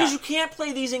 Yeah. Because you can't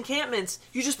play these encampments.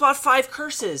 You just bought 5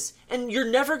 curses, and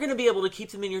you're never gonna be able to keep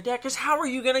them in your deck, because how are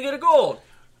you gonna get a gold?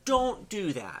 Don't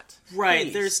do that. Right,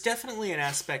 Please. there's definitely an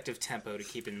aspect of tempo to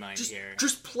keep in mind here.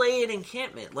 Just play an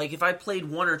encampment. Like, if I played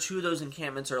 1 or 2 of those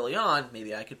encampments early on,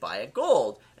 maybe I could buy a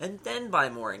gold, and then buy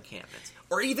more encampments.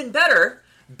 Or even better,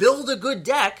 build a good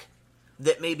deck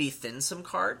that maybe thins some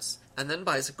cards, and then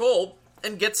buys a gold,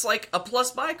 and gets, like, a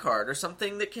plus buy card, or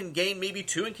something that can gain maybe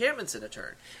 2 encampments in a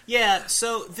turn. Yeah,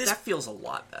 so that feels a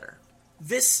lot better.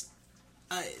 There's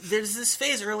this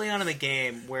phase early on in the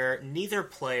game where neither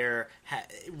player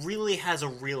really has a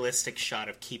realistic shot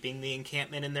of keeping the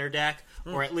encampment in their deck,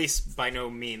 or at least by no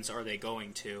means are they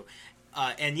going to.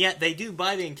 And yet they do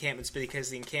buy the encampments because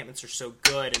the encampments are so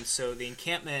good, and so the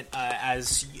encampment,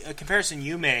 as a comparison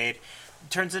you made,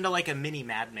 turns into like a mini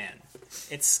Madman.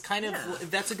 It's kind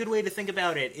of that's a good way to think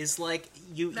about it. Is like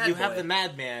you have the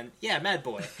Madman, Mad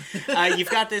Boy. You've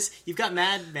got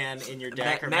Madman in your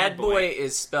deck. Mad Boy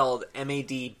is spelled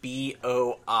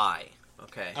MADBOI.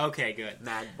 Okay, good.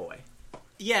 Mad Boy.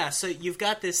 Yeah, so you've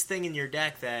got this thing in your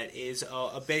deck that is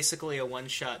basically a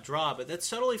one-shot draw, but that's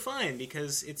totally fine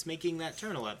because it's making that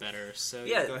turn a lot better. So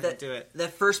go ahead and do it.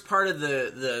 That first part of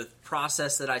the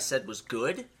process that I said was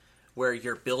good, where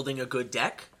you're building a good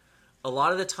deck. A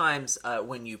lot of the times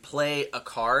when you play a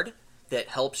card that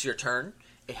helps your turn,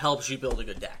 it helps you build a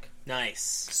good deck.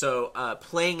 Nice. So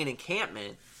playing an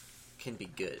encampment can be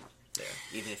good there,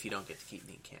 even if you don't get to keep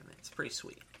the encampment. It's pretty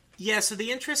sweet. Yeah, so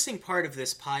the interesting part of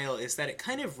this pile is that it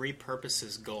kind of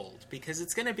repurposes gold, because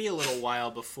it's going to be a little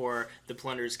while before the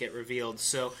plunders get revealed.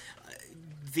 So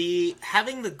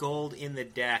having the gold in the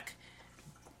deck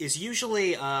is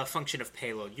usually a function of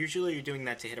payload. Usually you're doing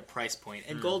that to hit a price point,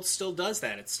 and gold still does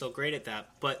that. It's still great at that.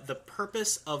 But the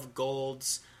purpose of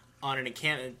golds on an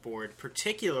encampment board,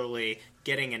 particularly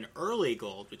getting an early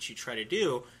gold, which you try to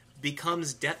do,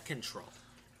 becomes deck control.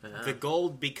 The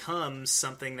gold becomes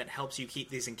something that helps you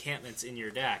keep these encampments in your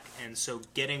deck, and so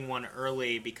getting one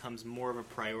early becomes more of a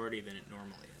priority than it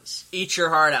normally is. Eat your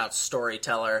heart out,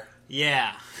 storyteller.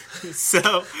 Yeah.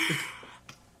 So,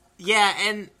 yeah,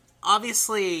 and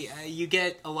obviously you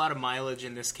get a lot of mileage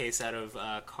in this case out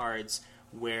of cards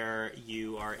where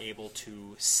you are able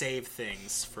to save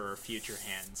things for future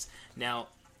hands. Now,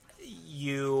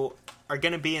 you are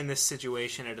going to be in this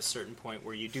situation at a certain point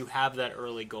where you do have that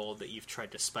early gold that you've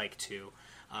tried to spike to,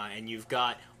 and you've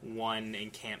got one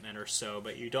encampment or so,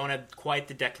 but you don't have quite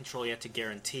the deck control yet to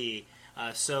guarantee.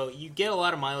 So you get a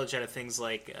lot of mileage out of things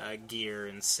like gear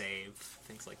and save,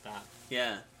 things like that.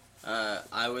 Yeah.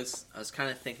 I was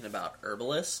kind of thinking about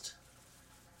Herbalist,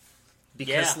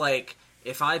 because like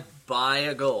if I buy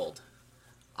a gold,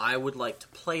 I would like to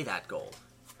play that gold.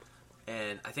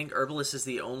 And I think Herbalist is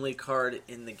the only card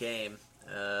in the game.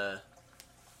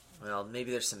 Well,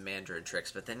 maybe there's some Mandarin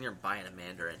tricks, but then you're buying a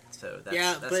Mandarin, so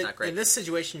that's not great. In this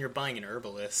situation, you're buying an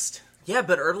Herbalist. Yeah,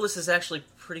 but Herbalist is actually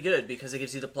pretty good because it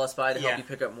gives you the plus buy to help you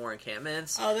pick up more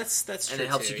encampments. Oh, that's true. And it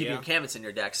helps you keep your encampments in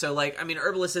your deck. So, like, I mean,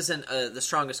 Herbalist isn't the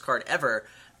strongest card ever,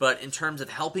 but in terms of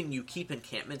helping you keep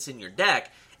encampments in your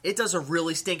deck, it does a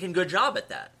really stinking good job at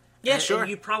that. Yeah, sure. And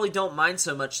you probably don't mind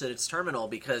so much that it's terminal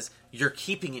because you're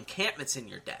keeping encampments in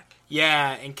your deck.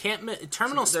 Yeah,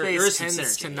 terminal space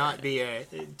tends to not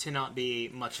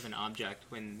be much of an object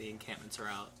when the encampments are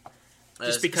out.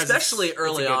 Just because especially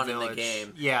early on in the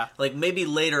game. Yeah. Like, maybe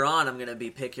later on I'm going to be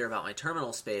pickier about my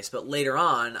terminal space, but later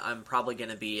on I'm probably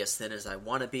going to be as thin as I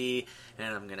want to be,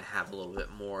 and I'm going to have a little bit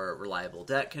more reliable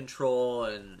deck control,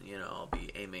 and, I'll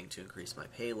be aiming to increase my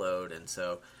payload, and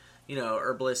so...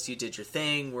 Herbalist, you did your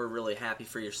thing. We're really happy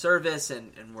for your service,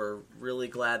 and we're really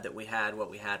glad that we had what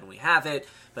we had and we have it.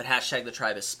 But hashtag the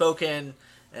tribe has spoken,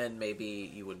 and maybe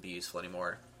you wouldn't be useful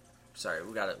anymore. Sorry,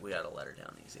 we gotta let her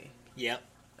down easy. Yep.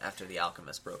 After the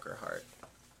alchemist broke her heart.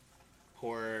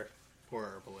 Poor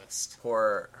Herbalist.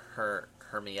 Poor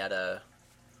Hermietta.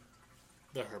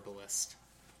 The Herbalist.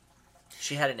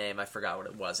 She had a name. I forgot what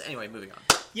it was. Anyway, moving on.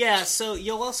 Yeah, so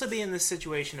you'll also be in this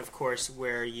situation, of course,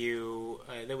 where you,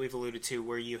 that we've alluded to,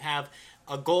 where you have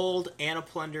a gold and a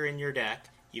plunder in your deck.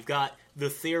 You've got the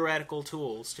theoretical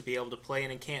tools to be able to play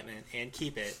an encampment and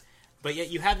keep it. but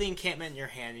yet you have the encampment in your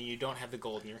hand and you don't have the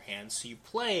gold in your hand, so you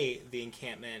play the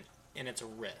encampment and it's a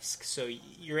risk. So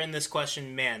you're in this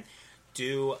question, man,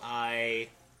 do I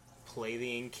play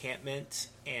the encampment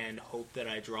and hope that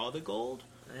I draw the gold?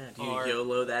 Yeah, do you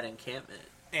YOLO that encampment?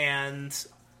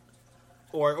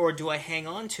 Or do I hang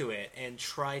on to it and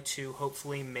try to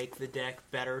hopefully make the deck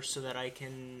better so that I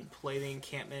can play the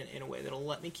encampment in a way that'll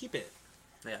let me keep it?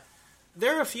 Yeah.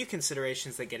 There are a few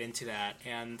considerations that get into that,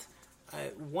 and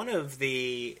one of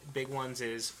the big ones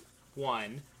is,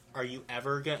 one, do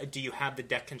you have the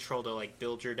deck control to like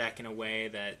build your deck in a way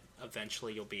that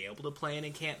eventually you'll be able to play an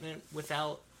encampment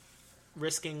without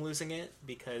risking losing it?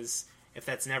 Because if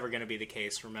that's never going to be the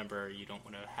case, remember, you don't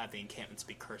want to have the encampments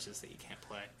be curses that you can't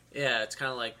play. Yeah, it's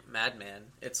kind of like Madman.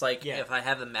 It's like if I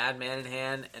have a Madman in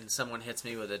hand and someone hits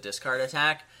me with a discard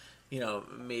attack,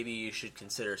 maybe you should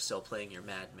consider still playing your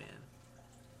Madman.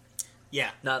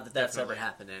 Yeah. Not that that's definitely ever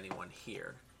happened to anyone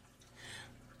here.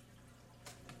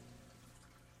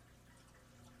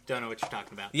 Don't know what you're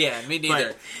talking about. Yeah, me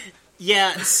neither.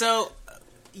 But, so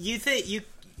you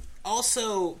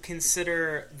also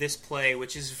consider this play,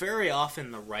 which is very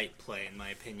often the right play, in my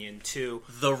opinion, to...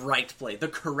 The right play. The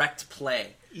correct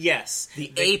play. Yes.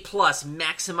 The A+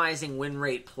 maximizing win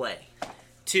rate play.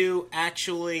 To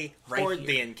actually hoard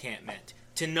the encampment.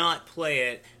 To not play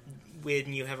it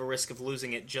when you have a risk of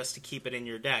losing it just to keep it in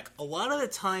your deck. A lot of the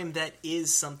time that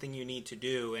is something you need to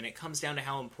do, and it comes down to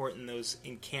how important those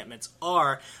encampments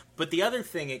are. But the other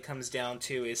thing it comes down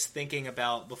to is thinking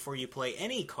about, before you play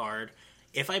any card,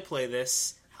 if I play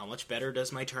this, how much better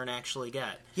does my turn actually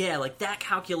get? Yeah, like that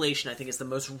calculation I think is the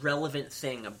most relevant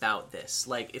thing about this.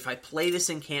 Like, if I play this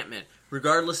encampment,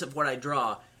 regardless of what I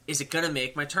draw, is it going to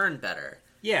make my turn better?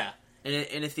 Yeah.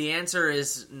 And if the answer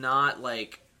is not,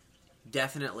 like,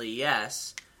 definitely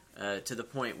yes, to the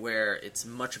point where it's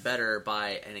much better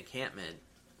by an encampment,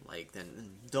 like, then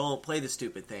don't play the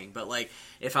stupid thing. But, like,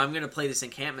 if I'm going to play this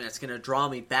encampment, it's going to draw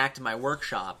me back to my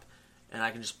workshop, and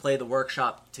I can just play the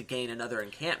workshop to gain another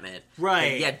encampment.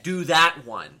 Right. Yeah, do that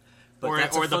one. But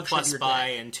that's or a the function of your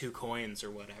 +buy deck. and 2 coins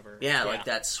or whatever. Yeah, like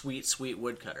that sweet, sweet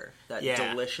woodcutter. That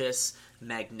delicious,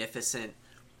 magnificent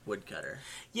woodcutter.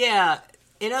 Yeah,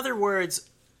 in other words,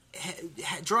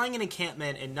 drawing an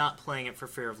encampment and not playing it for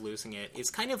fear of losing it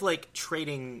is kind of like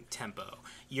trading tempo.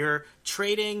 You're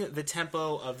trading the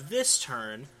tempo of this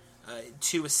turn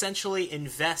to essentially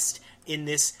invest in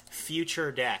this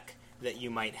future deck that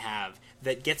you might have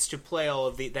that gets to play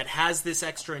that has this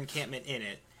extra encampment in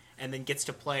it, and then gets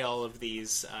to play all of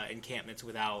these encampments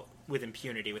with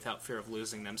impunity, without fear of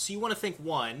losing them. So you want to think,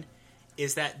 one,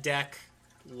 is that deck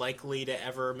likely to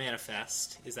ever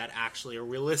manifest? Is that actually a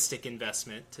realistic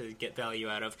investment to get value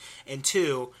out of? And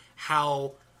two,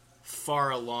 how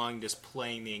far along does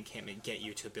playing the encampment get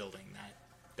you to building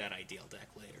that ideal deck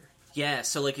later? Yeah,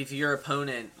 so like if your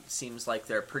opponent seems like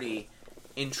they're pretty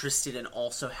interested in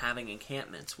also having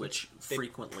encampments, which They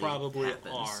frequently probably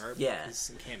happens. are. Yeah, Because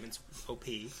encampment's OP.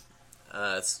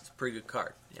 it's a pretty good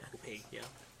card. Yeah, OP, yeah.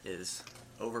 Is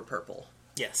over purple.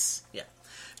 Yes. Yeah,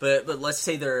 but let's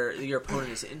say your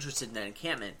opponent is interested in that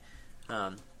encampment.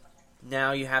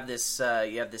 Now you have this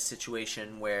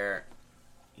situation where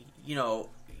you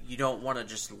don't want to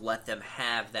just let them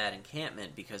have that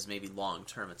encampment because maybe long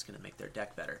term it's going to make their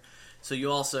deck better. So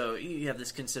you have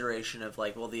this consideration of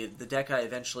like, well, the deck I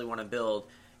eventually want to build,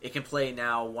 it can play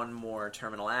now one more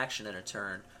terminal action in a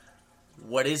turn.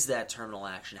 What is that terminal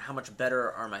action? How much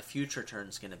better are my future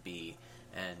turns going to be?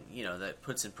 And that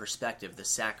puts in perspective the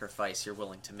sacrifice you're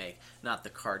willing to make, not the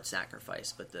card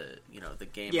sacrifice, but the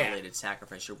game related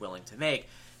sacrifice you're willing to make,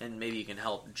 and maybe you can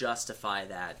help justify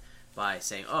that by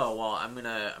saying, oh well, I'm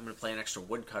gonna play an extra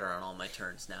woodcutter on all my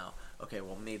turns now. Okay,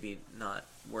 well maybe not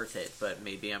worth it, but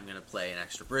maybe I'm gonna play an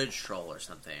extra bridge troll or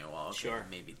something. Well, okay, Sure.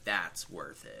 Maybe that's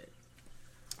worth it.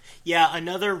 Yeah,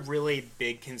 another really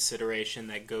big consideration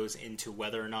that goes into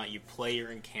whether or not you play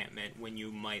your encampment when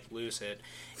you might lose it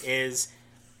is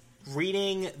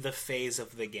reading the phase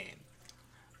of the game.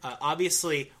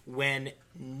 Obviously, when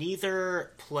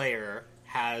neither player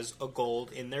has a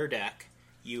gold in their deck,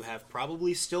 you have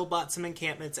probably still bought some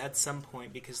encampments at some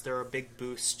point because they're a big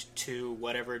boost to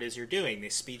whatever it is you're doing. They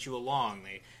speed you along.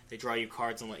 They draw you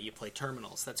cards and let you play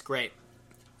terminals. That's great.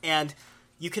 And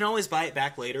you can always buy it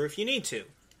back later if you need to.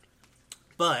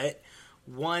 But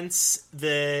once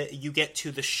you get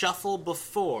to the shuffle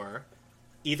before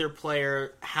either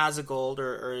player has a gold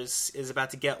or is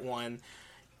about to get one,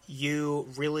 you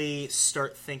really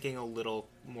start thinking a little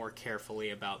more carefully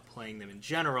about playing them in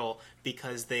general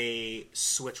because they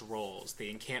switch roles. The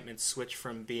encampments switch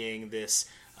from being this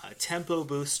tempo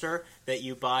booster that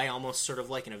you buy almost sort of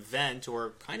like an event,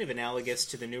 or kind of analogous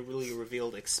to the newly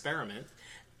revealed Experiment,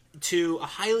 to a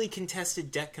highly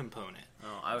contested deck component.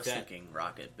 Oh, I was thinking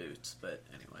rocket boots, but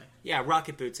anyway. Yeah,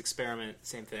 rocket boots, Experiment,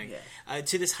 same thing. Yeah.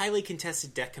 To this highly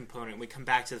contested deck component, we come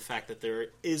back to the fact that there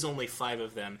is only 5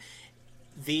 of them.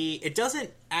 It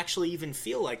doesn't actually even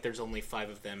feel like there's only 5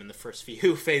 of them in the first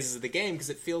few phases of the game, because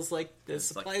it feels like the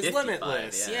supply is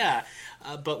limitless. Yeah.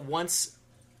 But once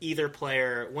either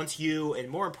player, once you, and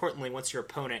more importantly, once your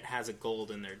opponent has a gold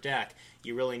in their deck,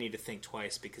 you really need to think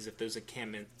twice, because if those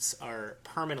encampments are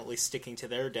permanently sticking to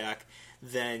their deck,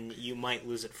 then you might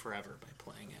lose it forever by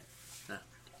playing it.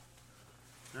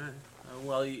 All right.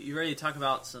 Well, you ready to talk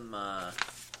about some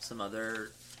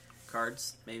other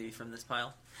cards, maybe from this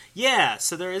pile? Yeah.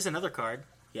 So there is another card.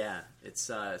 Yeah.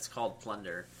 It's called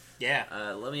Plunder. Yeah.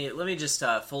 Let me just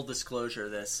full disclosure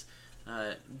this.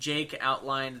 Jake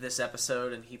outlined this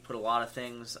episode, and he put a lot of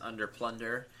things under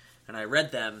Plunder, and I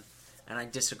read them, and I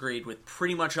disagreed with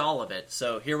pretty much all of it.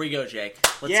 So here we go, Jake.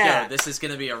 Let's go. This is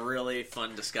going to be a really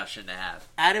fun discussion to have.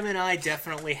 Adam and I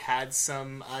definitely had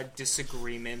some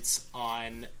disagreements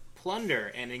on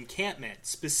Plunder and Encampment,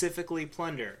 specifically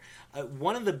Plunder.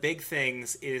 One of the big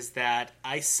things is that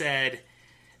I said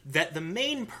that the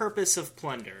main purpose of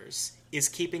Plunders is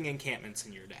keeping encampments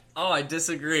in your deck. Oh, I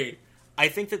disagree. I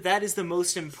think that is the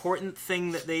most important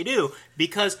thing that they do,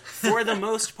 because for the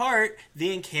most part,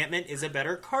 the Encampment is a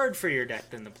better card for your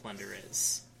deck than the Plunder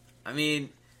is. I mean,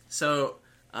 so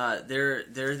there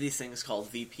are these things called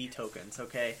VP tokens,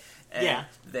 okay? And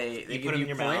they give put them you in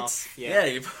your points. mouth. Yeah,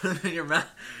 you put them in your mouth.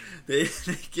 They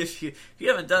give you. You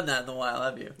haven't done that in a while,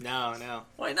 have you? No.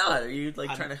 Why not? Are you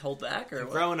trying to hold back, or I'm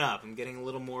growing up. I'm getting a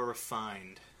little more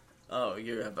refined. Oh,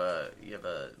 you have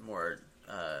a more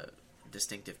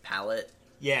distinctive palate.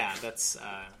 Yeah, that's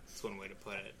one way to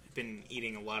put it. I've been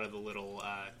eating a lot of the little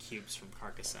cubes from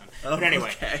Carcassonne. Oh, but anyway,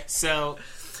 okay. so...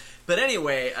 But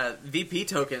anyway, VP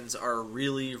tokens are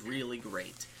really, really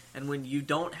great. And when you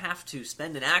don't have to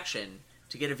spend an action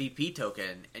to get a VP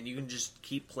token, and you can just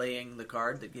keep playing the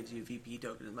card that gives you a VP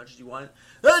token as much as you want,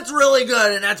 that's really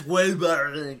good, and that's way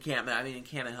better than Encampment. I mean,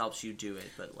 Encampment helps you do it,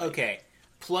 but Okay,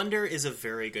 Plunder is a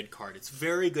very good card. It's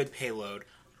very good payload.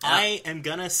 Yeah. I am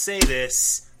gonna say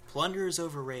this... Plunder is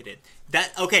overrated.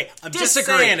 I'm just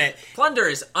saying it. Plunder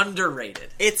is underrated.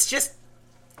 It's just...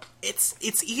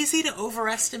 It's easy to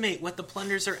overestimate what the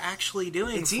Plunders are actually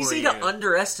doing. It's easy to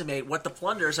underestimate what the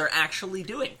Plunders are actually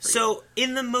doing. So,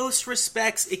 in the most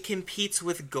respects, it competes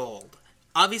with gold.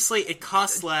 Obviously, it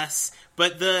costs less,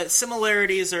 but the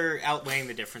similarities are outweighing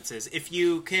the differences. If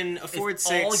you can afford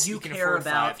 6, all you can care afford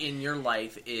 5. about in your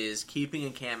life is keeping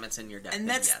encampments in your deck,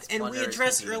 and we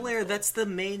addressed earlier, that's the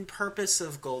main purpose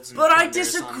of golds and But I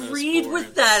Plunders disagreed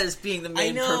with that as being the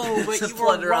main purpose. But of you were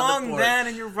Plunder wrong then,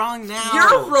 and you're wrong now.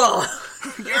 You're wrong.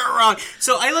 You're wrong.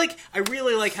 So I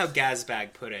really like how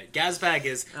Gazbag put it. Gazbag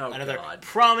is another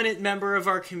prominent member of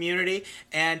our community,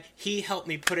 and he helped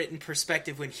me put it in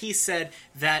perspective when he said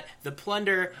that the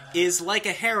Plunder is like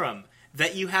a harem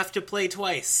that you have to play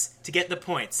twice to get the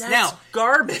points. That's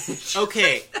garbage.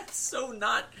 Okay.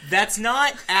 That's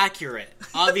not accurate,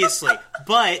 obviously.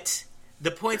 But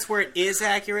the points where it is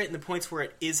accurate and the points where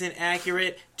it isn't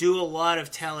accurate do a lot of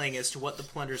telling as to what the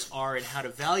Plunders are and how to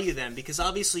value them, because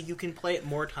obviously you can play it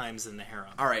more times than the harem.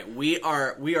 All right, we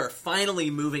are finally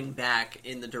moving back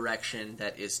in the direction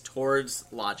that is towards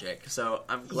logic. So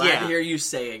I'm glad to hear you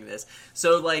saying this.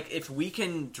 So if we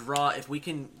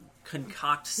can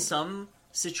concoct some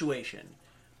situation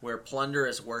where Plunder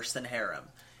is worse than harem,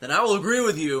 then I will agree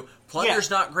with you. Plunder's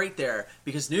not great there,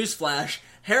 because newsflash,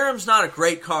 harem's not a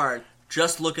great card.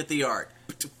 Just look at the art.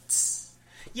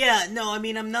 Yeah, no, I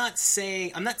mean, I'm not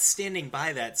standing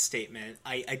by that statement.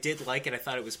 I did like it. I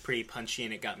thought it was pretty punchy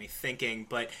and it got me thinking.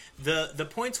 But the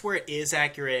points where it is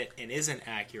accurate and isn't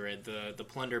accurate, the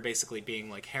Plunder basically being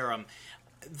like harem,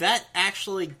 that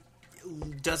actually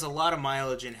does a lot of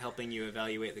mileage in helping you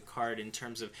evaluate the card in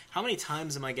terms of how many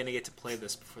times am I going to get to play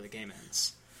this before the game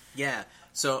ends. Yeah,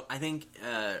 so I think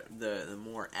the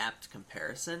more apt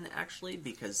comparison, actually,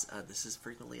 because this is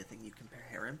frequently a thing you compare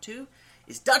harem to,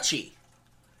 is Duchy.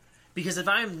 Because if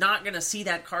I'm not going to see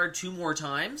that card 2 more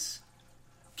times,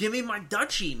 give me my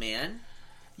Duchy, man.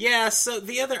 Yeah, so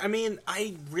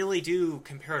I really do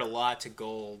compare it a lot to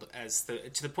gold,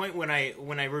 to the point when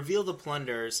I reveal the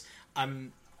Plunders,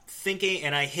 I'm thinking,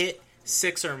 and I hit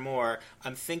 6 or more,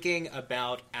 I'm thinking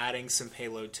about adding some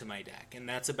payload to my deck, and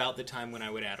that's about the time when I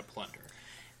would add a Plunder.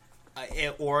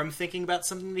 Or I'm thinking about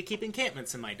something to keep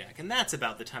encampments in my deck, and that's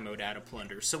about the time I would add a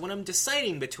plunder. So when I'm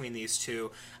deciding between these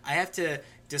two, I have to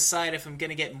decide if I'm going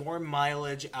to get more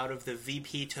mileage out of the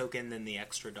VP token than the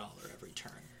extra dollar every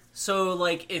turn. So,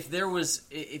 like,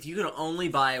 if you could only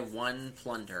buy one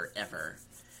plunder ever,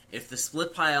 if the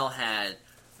split pile had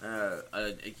never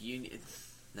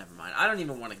mind. I don't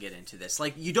even want to get into this.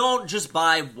 Like, you don't just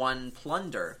buy one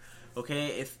plunder,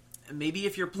 okay?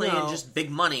 If you're playing just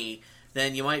big money,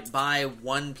 then you might buy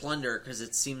one plunder because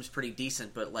it seems pretty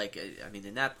decent. But, like, I mean,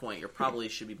 in that point, you probably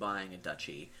should be buying a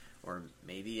duchy or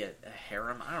maybe a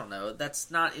harem. I don't know.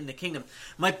 That's not in the kingdom.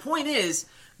 My point is,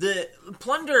 the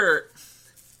plunder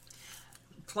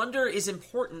is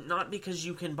important not because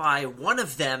you can buy one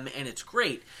of them and it's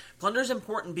great. Plunder is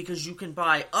important because you can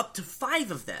buy up to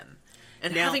 5 of them.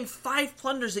 And having 5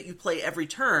 plunders that you play every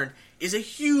turn is a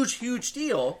huge, huge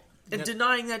deal. And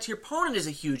denying that to your opponent is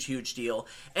a huge, huge deal.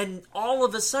 And all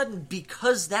of a sudden,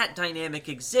 because that dynamic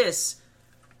exists,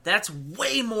 that's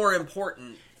way more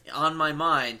important on my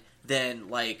mind than,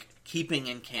 like, keeping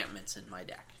encampments in my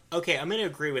deck. Okay, I'm going to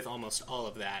agree with almost all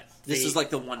of that. This is like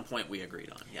the one point we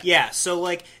agreed on. Yeah, so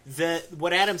like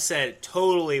what Adam said,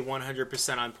 totally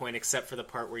 100% on point, except for the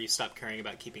part where you stop caring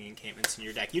about keeping encampments in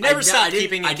your deck. You never stopped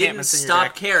keeping encampments in your deck. I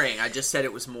didn't stop caring. I just said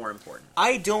it was more important.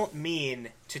 I don't mean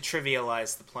to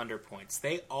trivialize the plunder points.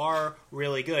 They are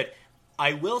really good.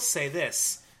 I will say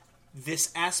this.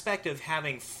 This aspect of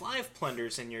having 5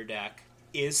 plunders in your deck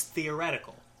is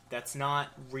theoretical. That's not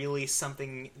really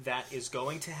something that is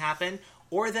going to happen,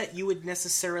 or that you would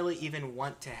necessarily even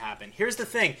want to happen. Here's the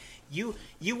thing. You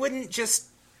wouldn't just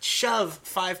shove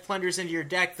 5 plunders into your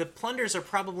deck. The plunders are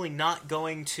probably not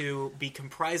going to be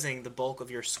comprising the bulk of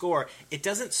your score. It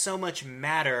doesn't so much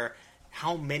matter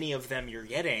how many of them you're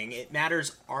getting. It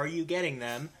matters, are you getting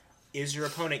them? Is your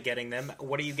opponent getting them?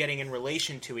 What are you getting in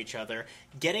relation to each other?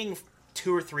 Getting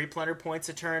 2 or 3 plunder points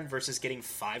a turn versus getting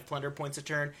 5 plunder points a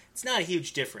turn, it's not a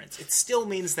huge difference. It still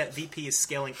means that VP is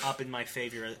scaling up in my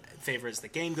favor as the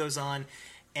game goes on,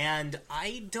 and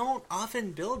I don't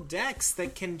often build decks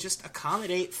that can just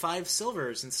accommodate 5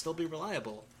 silvers and still be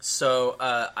reliable. So,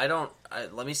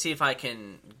 let me see if I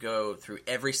can go through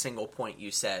every single point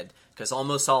you said, because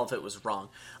almost all of it was wrong.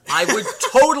 I would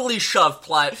totally shove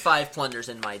 5 plunders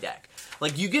in my deck.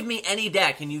 Like, you give me any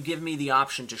deck and you give me the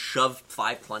option to shove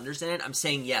 5 plunders in it, I'm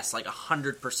saying yes, like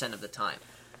 100% of the time.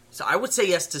 So I would say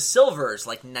yes to silvers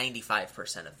like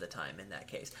 95% of the time in that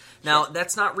case. Now,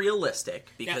 that's not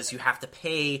realistic because you have to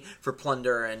pay for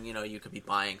plunder and, you know, you could be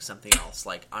buying something else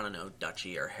like, I don't know,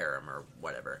 duchy or harem or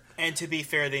whatever. And to be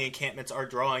fair, the encampments are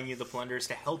drawing you the plunders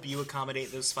to help you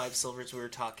accommodate those 5 silvers we were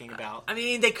talking about. I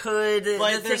mean, they could.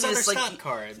 But there's other stock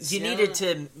cards. You need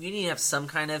to have some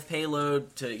kind of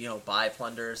payload to, you know, buy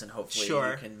plunders, and hopefully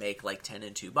you can make like 10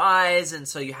 and 2 buys, and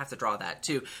so you have to draw that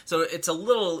too. So it's a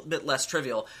little bit less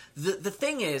trivial. The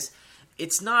thing is,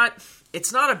 it's not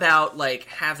about like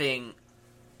having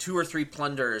 2 or 3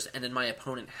 plunders and then my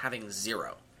opponent having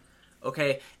 0.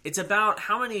 Okay, it's about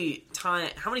how many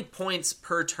points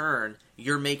per turn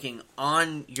you're making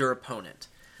on your opponent.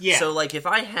 Yeah. So like if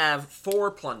I have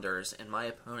 4 plunders and my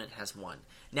opponent has 1,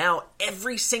 now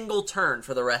every single turn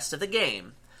for the rest of the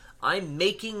game, I'm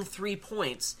making 3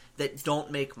 points that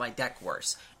don't make my deck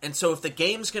worse. And so if the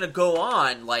game's going to go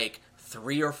on like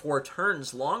 3 or 4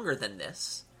 turns longer than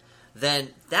this, then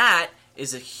that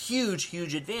is a huge,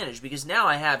 huge advantage, because now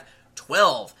I have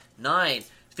 12, 9,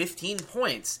 15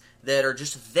 points that are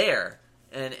just there,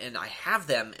 and I have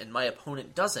them, and my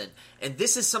opponent doesn't. And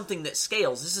this is something that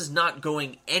scales. This is not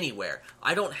going anywhere.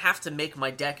 I don't have to make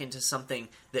my deck into something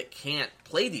that can't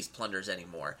play these plunders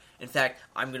anymore. In fact,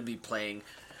 I'm going to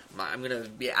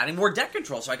be adding more deck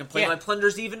control so I can play my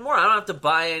plunders even more. I don't have to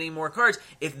buy any more cards.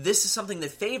 If this is something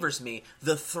that favors me,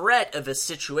 the threat of a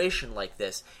situation like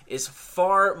this is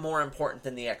far more important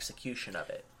than the execution of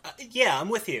it. Yeah, I'm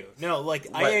with you. No,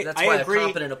 like, that's why a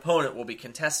competent opponent will be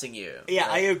contesting you. Yeah,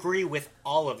 right? I agree with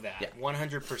all of that,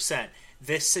 100%.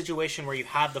 This situation where you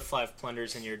have the 5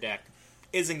 plunders in your deck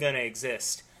isn't going to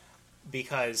exist.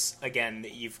 Because, again,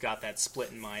 you've got that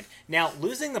split in mind. Now,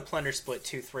 losing the plunder split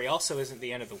 2-3 also isn't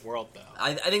the end of the world, though.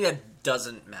 I think that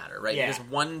doesn't matter, right? Yeah. Because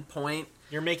 1 point...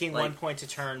 You're making 1 point a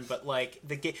turn, but, like,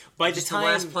 by the time... the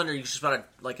last plunder, you just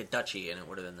bought a duchy, and it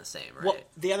would have been the same, right? Well,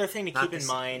 the other thing to keep in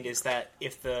mind is that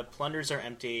if the plunders are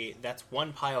empty, that's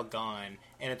 1 pile gone,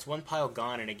 and it's 1 pile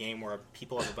gone in a game where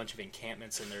people have a bunch of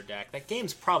encampments in their deck. That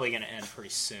game's probably going to end pretty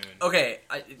soon. Okay,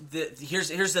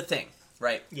 here's the thing,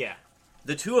 right? Yeah.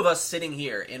 The 2 of us sitting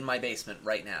here in my basement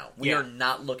right now, we are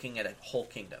not looking at a whole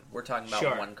kingdom. We're talking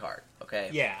about 1 card, okay?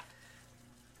 Yeah.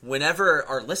 Whenever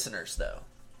our listeners, though,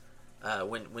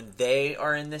 when they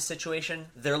are in this situation,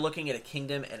 they're looking at a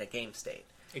kingdom and a game state.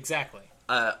 Exactly.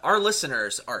 Our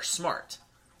listeners are smart.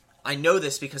 I know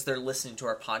this because they're listening to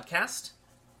our podcast,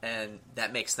 and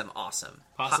that makes them awesome.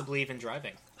 Possibly even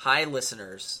driving. Hi,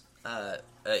 listeners.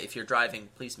 If you're driving,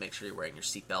 please make sure you're wearing your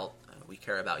seatbelt. We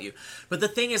care about you. But the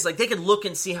thing is, like, they can look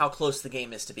and see how close the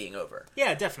game is to being over.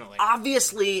 Yeah, definitely.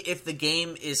 Obviously, if the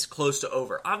game is close to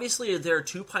over, obviously if there are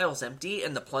 2 piles empty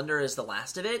and the plunder is the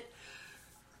last of it,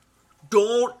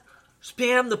 don't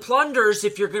spam the plunders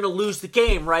if you're going to lose the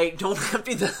game, right? Don't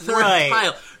empty the third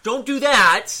pile. Don't do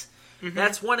that. Mm-hmm.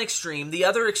 That's one extreme. The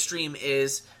other extreme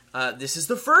is this is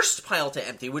the first pile to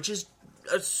empty, which is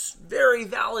a very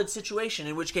valid situation,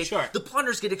 in which case the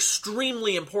plunders get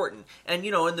extremely important. And,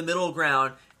 in the middle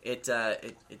ground, it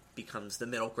becomes the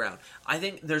middle ground. I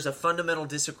think there's a fundamental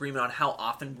disagreement on how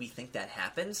often we think that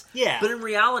happens. Yeah. But in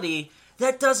reality,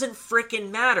 that doesn't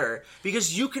frickin' matter,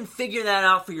 because you can figure that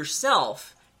out for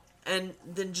yourself and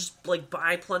then just,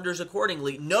 buy plunders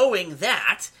accordingly, knowing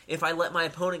that if I let my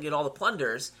opponent get all the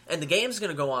plunders and the game's going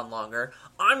to go on longer,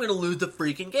 I'm going to lose the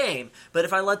freaking game. But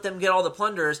if I let them get all the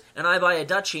plunders and I buy a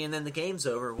duchy and then the game's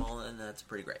over, well, then that's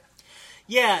pretty great.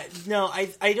 Yeah, no,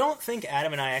 I don't think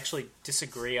Adam and I actually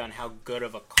disagree on how good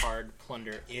of a card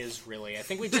plunder is, really. I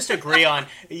think we just agree on,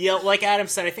 like Adam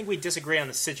said, I think we disagree on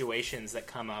the situations that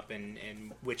come up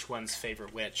and which ones favor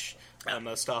which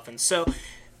most often. So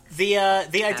the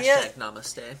idea... Hashtag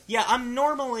namaste. Yeah, I'm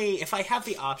normally, if I have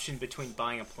the option between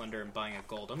buying a plunder and buying a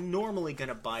gold, I'm normally going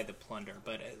to buy the plunder.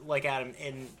 But like Adam,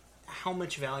 how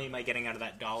much value am I getting out of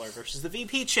that dollar versus the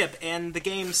VP chip, and the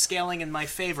game scaling in my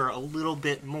favor a little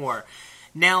bit more.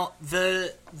 Now,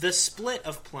 the split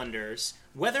of plunders,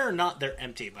 whether or not they're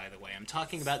empty, by the way, I'm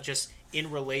talking about just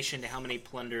in relation to how many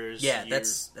plunders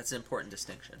that's an important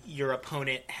distinction. Your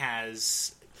opponent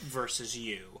has versus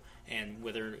you, and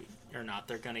whether or not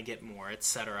they're going to get more,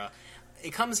 etc.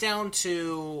 It comes down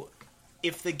to,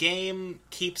 if the game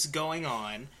keeps going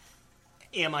on,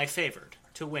 am I favored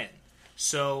to win?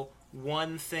 So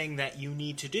one thing that you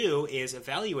need to do is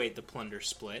evaluate the plunder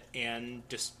split and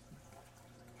just,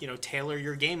 tailor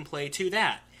your gameplay to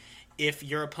that. If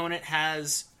your opponent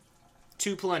has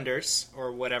 2 plunders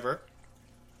or whatever,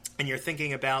 and you're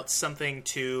thinking about something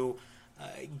to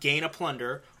gain a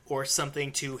plunder or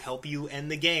something to help you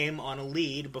end the game on a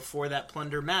lead before that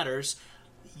plunder matters,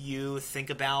 you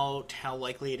think about how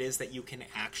likely it is that you can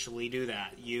actually do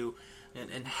that.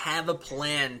 And have a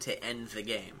plan to end the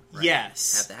game. Right?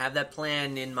 Yes. Have to have that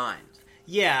plan in mind.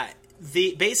 Yeah.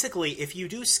 Basically, if you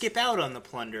do skip out on the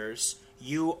plunders,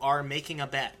 you are making a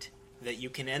bet that you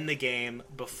can end the game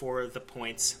before the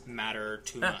points matter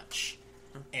too much.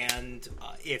 And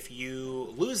if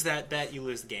you lose that bet, you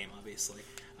lose the game, obviously.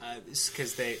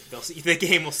 Because the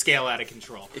game will scale out of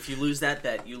control. If you lose that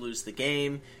bet, you lose the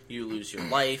game, you lose your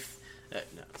life.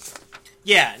 No.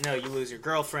 Yeah, no, you lose your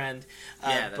girlfriend.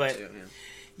 But too, yeah.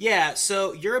 Yeah,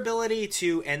 so your ability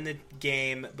to end the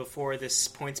game before this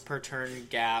points per turn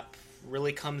gap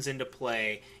really comes into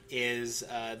play is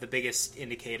the biggest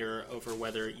indicator over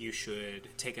whether you should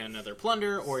take another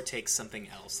plunder or take something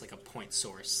else, like a point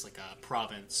source, like a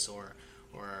province or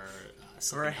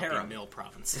a harem mill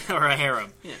province or a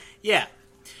harem. Yeah.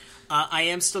 I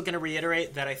am still going to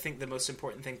reiterate that I think the most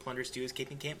important thing plunders do is keep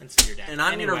encampments in your deck. And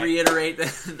I'm going to reiterate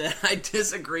that I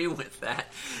disagree with that.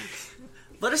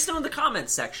 Let us know in the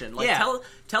comments section.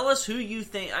 Tell us who you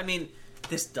think. I mean,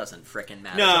 this doesn't frickin'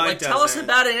 matter. No, it doesn't. Tell us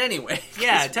about it anyway.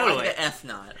 Yeah, totally. Why the F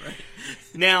not, right?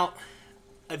 Now,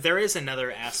 there is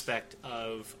another aspect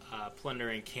of plunder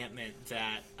encampment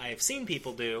that I have seen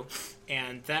people do,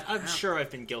 and that I'm sure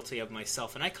I've been guilty of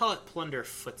myself, and I call it plunder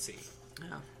footsie.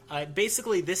 Yeah.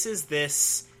 Basically, this is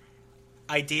this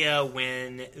idea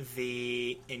when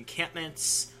the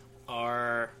encampments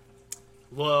are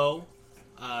low,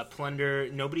 plunder,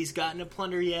 nobody's gotten a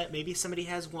plunder yet, maybe somebody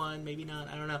has one, maybe not,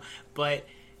 I don't know, but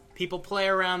people play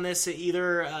around this to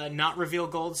either not reveal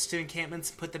golds to encampments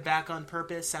and put them back on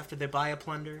purpose after they buy a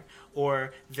plunder,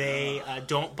 or they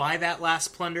don't buy that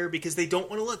last plunder because they don't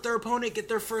want to let their opponent get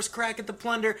their first crack at the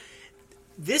plunder.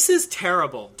 This is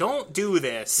terrible. Don't do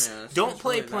this. Yeah, don't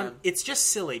play really plunder. It's just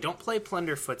silly. Don't play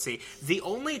plunder footsie. The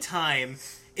only time...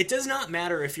 It does not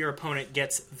matter if your opponent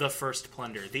gets the first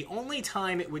plunder. The only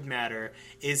time it would matter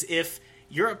is if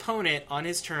your opponent on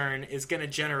his turn is going to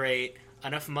generate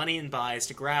enough money and buys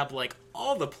to grab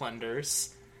all the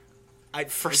plunders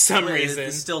for some reason.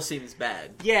 It still seems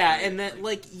bad. Yeah, and then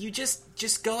you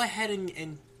just go ahead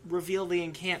and reveal the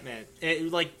encampment.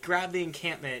 Grab the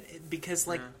encampment because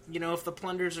if the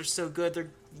plunders are so good,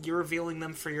 you're revealing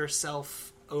them for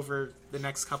yourself over the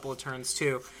next couple of turns,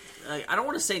 too. I don't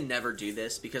want to say never do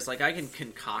this, because, like, I can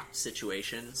concoct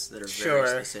situations that are Sure. very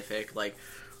specific. Like,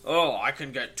 oh, I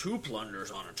can get 2 plunders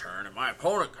on a turn, and my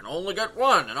opponent can only get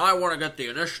 1, and I want to get the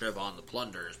initiative on the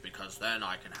plunders, because then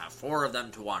I can have 4 of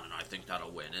them to 1, and I think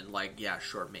that'll win. And, like, yeah,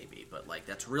 sure, maybe, but, like,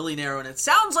 that's really narrow, and it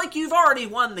sounds like you've already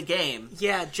won the game.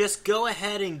 Yeah, just go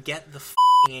ahead and get the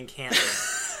f***ing encampment.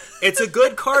 It's a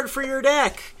good card for your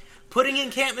deck. Putting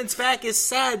encampments back is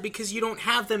sad because you don't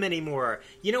have them anymore.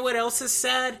 You know what else is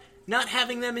sad? Not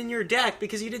having them in your deck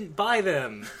because you didn't buy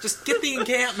them. Just get the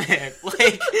encampment.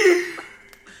 Like...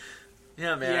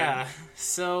 Yeah, man. Yeah,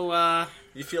 so,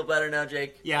 You feel better now,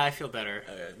 Jake? yeah, I feel better.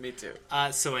 Okay, me too.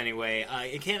 So anyway,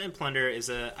 Encampment and Plunder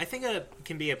is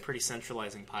can be a pretty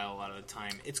centralizing pile a lot of the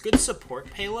time. It's good support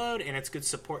payload, and it's good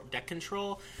support deck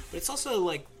control, but it's also,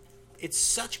 like, it's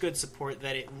such good support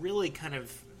that it really kind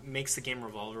of makes the game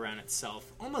revolve around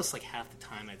itself, almost like half the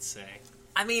time, I'd say.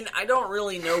 I mean, I don't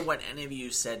really know what any of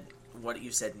you said, what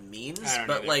you said means, I don't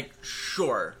but, either. like,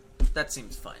 sure, that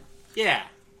seems fine. Yeah.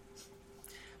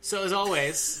 So as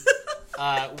always,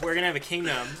 we're going to have a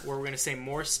kingdom where we're going to say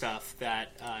more stuff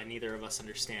that neither of us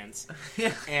understands.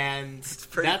 Yeah. And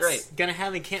pretty that's great. going to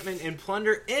have Encampment and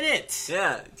Plunder in it.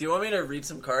 Yeah, do you want me to read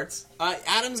some cards?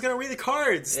 Adam's going to read the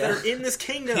cards that are in this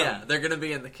kingdom. Yeah, they're going to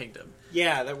be in the kingdom.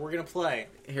 Yeah, that we're going to play.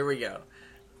 Here we go.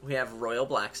 We have Royal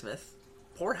Blacksmith,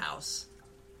 Poorhouse,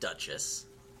 Duchess,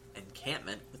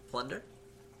 Encampment with Plunder,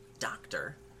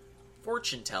 Doctor,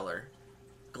 Fortune Teller,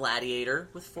 Gladiator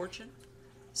with Fortune,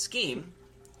 Scheme,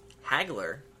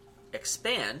 Haggler,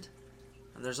 Expand,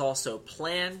 and there's also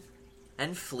Plan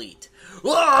and Fleet.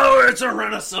 Whoa, it's a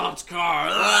Renaissance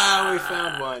card! Ah, we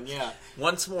found one, yeah.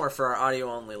 Once more for our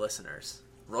audio-only listeners.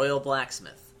 Royal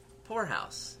Blacksmith,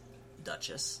 Poorhouse,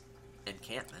 Duchess,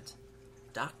 Encampment,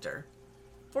 Doctor,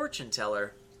 Fortune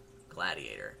Teller,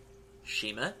 Gladiator,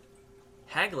 Shima,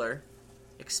 Haggler,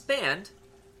 Expand,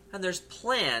 and there's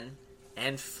Plan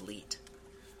and Fleet.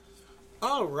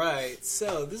 All right,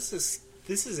 so this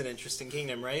is an interesting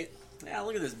kingdom, right? Yeah,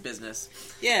 look at this business.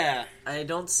 Yeah, I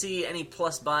don't see any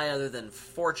plus buy other than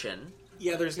Fortune.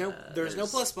 yeah. There's no there's-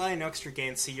 plus buy, no extra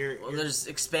gain. So you're There's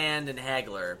Expand and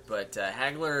Haggler, but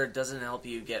Haggler doesn't help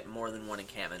you get more than 1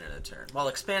 encampment in a turn. While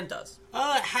Expand does.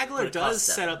 Haggler But it does costs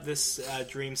set 7. up this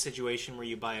dream situation where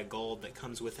you buy a gold that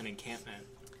comes with an encampment.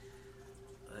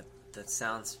 That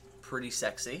sounds pretty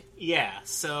sexy. Yeah,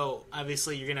 so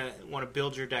obviously you're gonna want to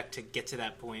build your deck to get to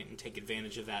that point and take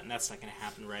advantage of that, and that's not gonna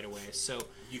happen right away. So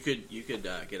You could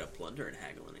get a Plunder and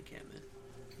Haggle and Encampment.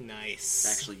 nice.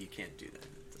 Actually, you can't do that.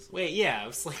 Wait, yeah, I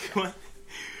was like, what?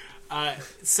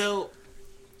 So,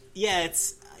 yeah,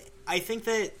 I think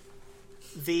that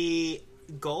the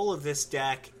goal of this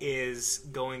deck is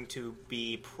going to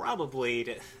be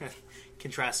probably,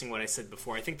 contrasting what I said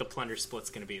before, I think the Plunder split's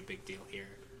going to be a big deal here.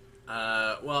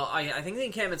 Well, I think the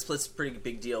encampment split's a pretty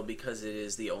big deal because it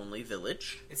is the only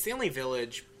village. It's the only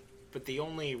village, but the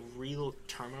only real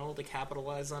terminal to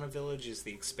capitalize on a village is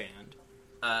the Expand.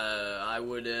 I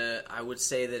would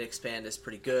say that Expand is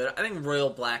pretty good. I think Royal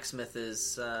Blacksmith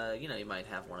is, you might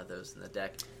have one of those in the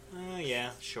deck. Yeah,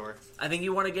 sure. I think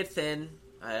you want to get thin.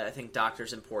 I think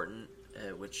Doctor's important,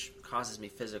 which causes me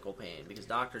physical pain because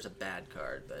Doctor's a bad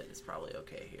card, but it's probably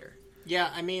okay here. Yeah,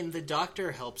 I mean, the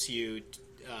Doctor helps you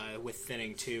with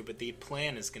thinning too, but the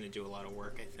Plan is going to do a lot of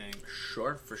work, I think.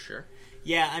 Sure, for sure.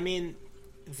 Yeah, I mean,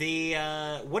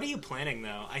 what are you planning,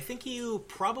 though? I think you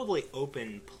probably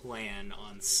open Plan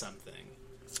on something.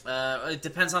 It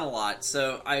depends on a lot.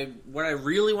 So what I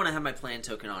really want to have my Plan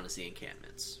token on is the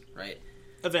encampments, right?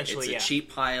 Eventually, It's yeah. a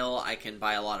cheap pile. I can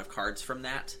buy a lot of cards from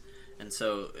that. And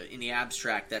so in the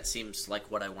abstract, that seems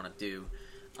like what I want to do.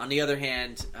 On the other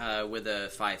hand, with a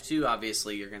 5-2,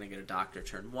 obviously you're going to get a Doctor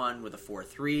turn 1. With a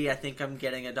 4-3, I think I'm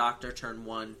getting a Doctor turn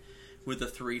 1. With a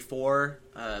 3-4,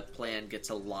 Plan gets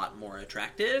a lot more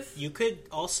attractive. You could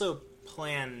also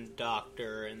plan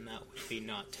Doctor, and that would be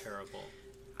not terrible.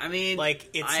 I mean, Like,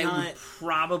 it's I not- would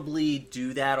probably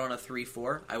do that on a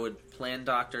 3-4. I would plan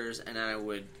Doctors, and I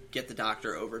would get the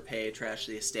Doctor, overpay, trash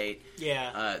the estate.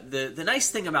 Yeah. The nice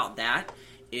thing about that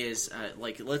is,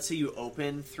 let's say you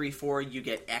open 3-4, you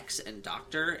get X and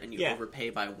Doctor, and you Yeah. overpay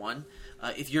by 1.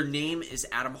 If your name is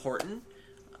Adam Horton,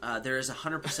 there is a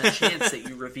 100% chance that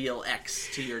you reveal X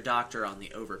to your Doctor on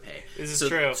the overpay. This is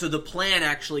true. So the plan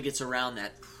actually gets around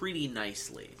that pretty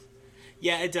nicely.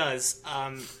 Yeah, it does.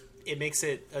 It makes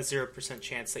it a 0%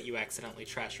 chance that you accidentally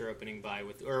trash your opening buy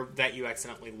with, or that you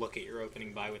accidentally look at your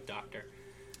opening buy with Doctor.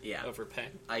 Yeah. Overpay.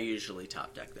 I usually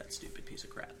top deck that stupid piece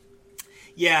of crap.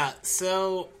 Yeah,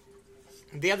 so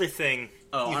The other thing...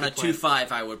 on a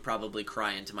 2/5, I would probably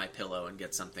cry into my pillow and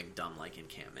get something dumb like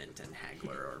Encampment and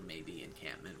Haggler, or maybe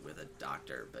Encampment with a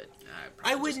doctor, but I'd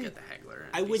probably just get the Haggler.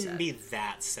 I wouldn't be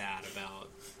that sad about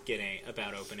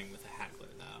opening with a Haggler,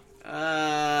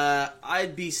 though.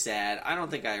 I'd be sad. I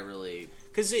don't think I really...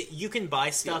 Because you can buy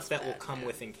stuff that will come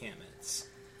with encampments.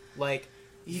 Like...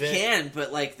 You can,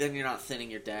 but then you're not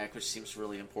thinning your deck, which seems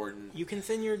really important. You can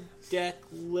thin your deck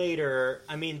later.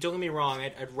 I mean, don't get me wrong.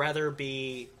 I'd rather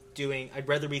be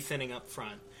thinning up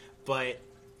front, but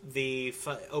the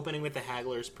opening with the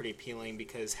Haggler is pretty appealing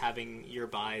because having your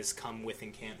buys come with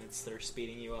encampments that are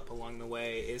speeding you up along the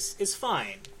way is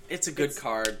fine. It's a good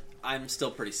card. I'm still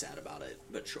pretty sad about it,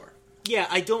 but sure. Yeah,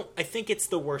 I think it's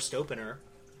the worst opener,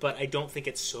 but I don't think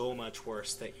it's so much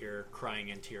worse that you're crying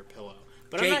into your pillow.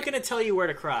 But Jake, I'm not going to tell you where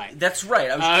to cry. That's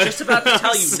right. I was just about to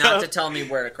tell you not to tell me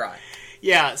where to cry.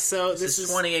 Yeah, so this is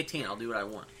 2018. I'll do what I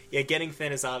want. Yeah, getting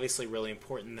thin is obviously really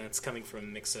important. That's coming from a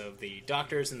mix of the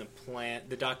doctors and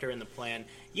the doctor and the plan.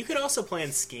 You could also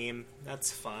plan scheme.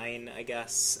 That's fine, I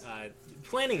guess.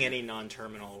 Planning any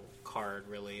non-terminal card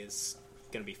really is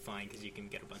going to be fine because you can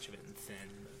get a bunch of it in thin.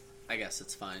 I guess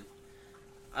it's fine.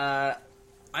 I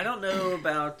don't know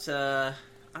about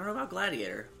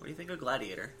Gladiator. What do you think of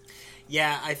Gladiator?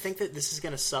 Yeah, I think that this is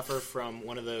going to suffer from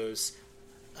one of those...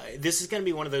 this is going to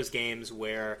be one of those games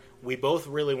where we both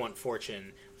really want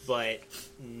Fortune, but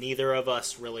neither of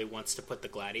us really wants to put the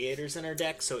Gladiators in our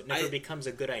deck, so it never becomes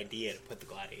a good idea to put the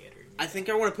Gladiator in I think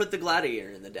I want to put the Gladiator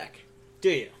in the deck. Do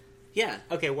you? Yeah.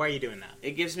 Okay, why are you doing that?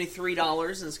 It gives me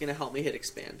 $3, and it's going to help me hit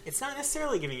expand. It's not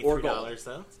necessarily giving you $3,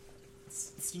 though.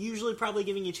 It's usually probably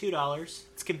giving you $2.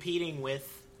 It's competing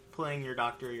with playing your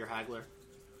Doctor or your Haggler.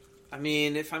 I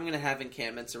mean, if I'm going to have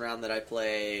encampments around that I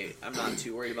play, I'm not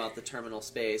too worried about the terminal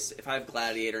space. If I have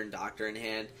Gladiator and Doctor in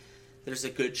hand, there's a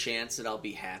good chance that I'll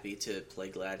be happy to play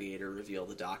Gladiator, reveal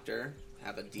the Doctor,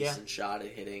 have a decent shot at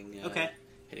hitting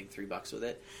 $3 with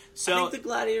it. So I think the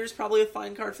Gladiator is probably a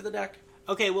fine card for the deck.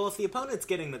 Okay, well, if the opponent's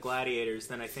getting the Gladiators,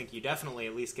 then I think you definitely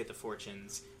at least get the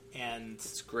Fortunes. And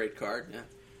it's a great card, yeah.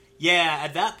 Yeah,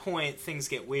 at that point, things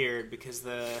get weird because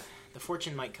the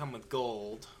Fortune might come with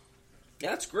gold. Yeah,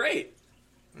 that's great.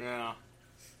 Yeah.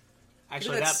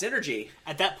 Actually, that synergy.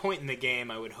 At that point in the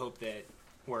game, I would hope that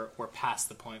we're past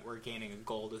the point where gaining a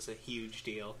gold is a huge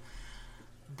deal.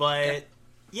 But,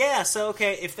 yeah, so,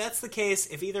 okay, if that's the case,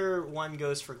 if either one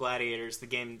goes for Gladiators, the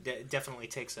game definitely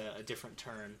takes a different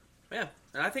turn. Yeah,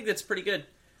 and I think that's pretty good.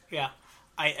 Yeah.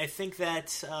 I think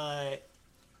that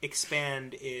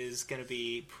expand is going to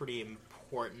be pretty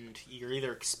important. You're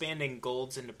either expanding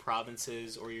golds into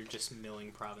provinces or you're just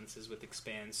milling provinces with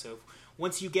expand. So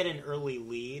once you get an early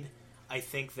lead, I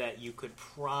think that you could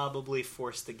probably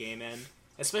force the game in,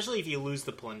 especially if you lose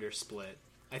the plunder split.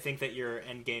 I think that your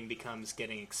end game becomes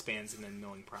getting expands and then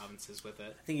milling provinces with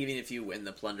it. I think even if you win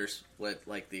the plunder split,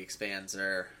 the expands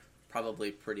are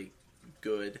probably pretty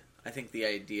good. I think the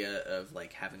idea of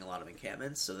having a lot of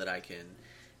encampments so that I can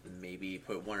maybe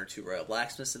put one or two Royal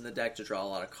Blacksmiths in the deck to draw a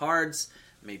lot of cards.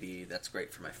 Maybe that's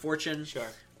great for my Fortune. Sure.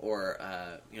 Or,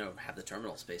 have the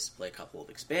terminal space to play a couple of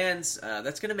expands.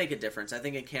 That's going to make a difference. I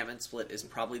think Encampment split is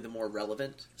probably the more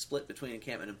relevant split between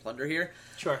Encampment and Plunder here.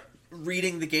 Sure.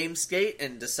 Reading the game state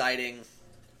and deciding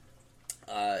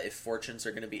if Fortunes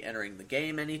are going to be entering the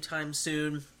game anytime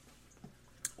soon.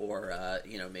 Or,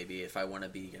 maybe if I want to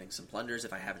be getting some plunders,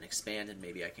 if I haven't expanded,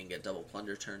 maybe I can get double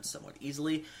plunder turns somewhat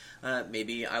easily.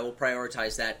 Maybe I will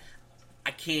prioritize that.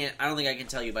 I don't think I can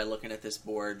tell you by looking at this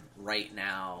board right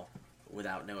now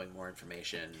without knowing more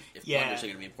information if plunders are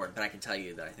going to be important, but I can tell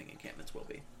you that I think encampments will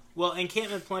be. Well,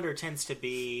 Encampment Plunder tends to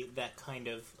be that kind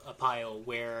of a pile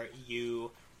where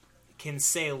you can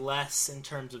say less in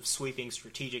terms of sweeping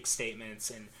strategic statements,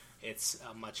 and it's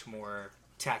a much more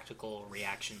tactical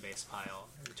reaction-based pile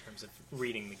in terms of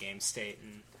reading the game state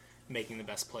and making the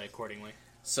best play accordingly.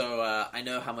 So I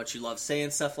know how much you love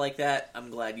saying stuff like that. I'm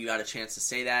glad you got a chance to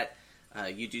say that.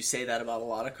 You do say that about a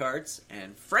lot of cards,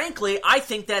 and frankly, I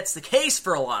think that's the case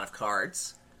for a lot of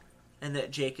cards, and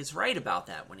that Jake is right about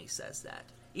that when he says that,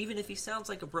 even if he sounds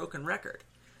like a broken record.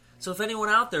 So if anyone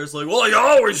out there is like, well, you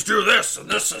always do this, and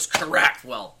this is correct,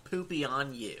 well, poopy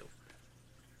on you.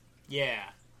 Yeah.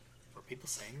 Were people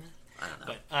saying that? I don't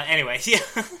know. But anyway, yeah.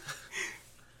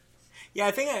 Yeah,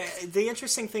 I think the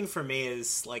interesting thing for me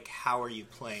is, how are you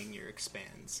playing your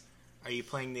expands? Are you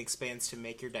playing the expands to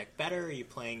make your deck better? Are you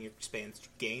playing your expands to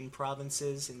gain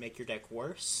provinces and make your deck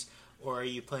worse? Or are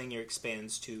you playing your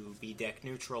expands to be deck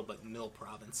neutral but mill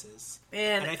provinces?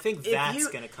 And I think that's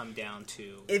going to come down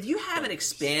to... If you have an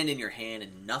expand in your hand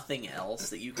and nothing else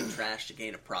that you can trash to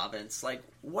gain a province, like,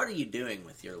 what are you doing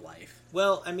with your life?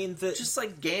 Well, I mean... Just,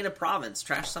 like, gain a province,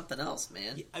 trash something else,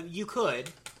 man. You could,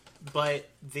 but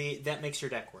that makes your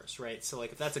deck worse, right? So,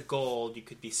 like, if that's a gold, you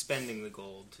could be spending the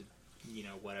gold to,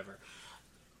 whatever.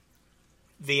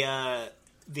 The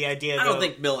idea... I don't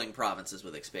think milling provinces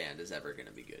with expand is ever going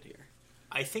to be good here.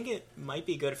 I think it might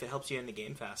be good if it helps you end the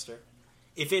game faster.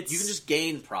 If it's... You can just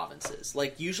gain provinces.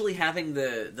 Like, usually having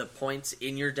the points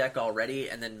in your deck already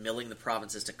and then milling the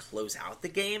provinces to close out the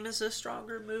game is a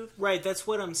stronger move. Right, that's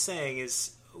what I'm saying,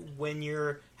 is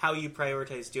how you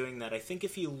prioritize doing that. I think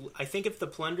if the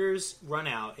plunders run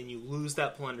out and you lose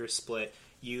that plunder split,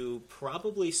 you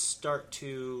probably start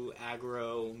to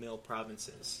aggro mill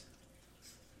provinces.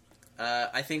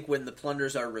 I think when the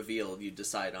plunders are revealed, you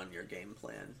decide on your game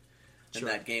plan. And Sure.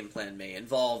 that game plan may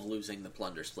involve losing the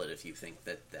plunder split if you think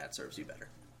that serves you better.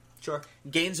 Sure.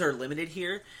 Gains are limited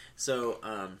here, so,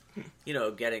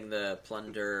 getting the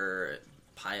plunder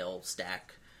pile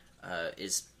stack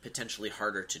is potentially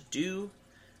harder to do,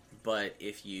 but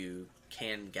if you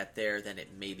can get there, then it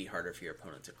may be harder for your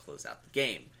opponent to close out the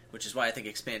game, which is why I think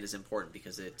expand is important,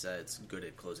 because it's good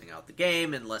at closing out the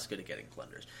game and less good at getting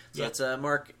plunders. So it's a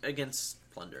mark against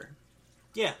plunder.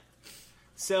 Yeah.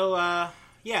 So,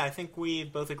 I think we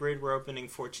both agreed we're opening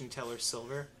Fortune Teller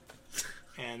Silver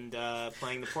and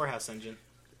playing the Poorhouse Engine.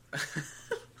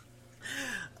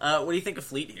 What do you think of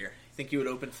Fleet here? Think you would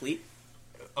open Fleet?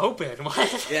 Open?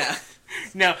 What? Yeah.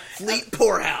 No. Fleet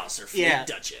Poorhouse or Fleet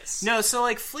Duchess. No, so,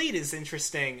 like, Fleet is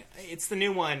interesting. It's the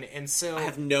new one, and so... I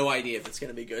have no idea if it's going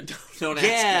to be good. Don't ask me.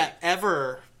 Yeah,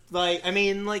 ever. Like, I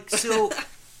mean, like, so...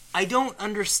 I don't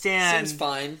understand... Seems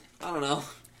fine. I don't know.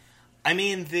 I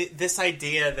mean, this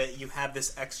idea that you have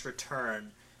this extra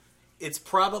turn, it's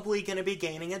probably going to be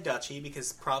gaining a duchy,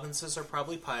 because provinces are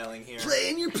probably piling here.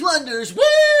 Playing your plunders, woo!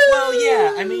 Well,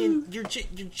 yeah, I mean, you're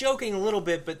joking a little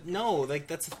bit, but no, like,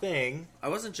 that's a thing. I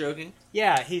wasn't joking.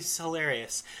 Yeah, he's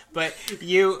hilarious. But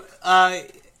you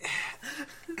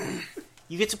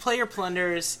get to play your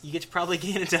plunders, you get to probably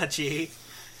gain a duchy.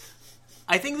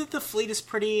 I think that the fleet is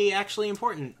pretty actually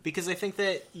important, because I think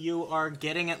that you are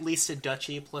getting at least a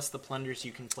duchy plus the plunders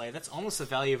you can play. That's almost the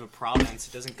value of a province.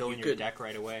 It doesn't go in your deck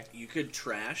right away. You could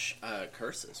trash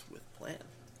curses with plan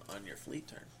on your fleet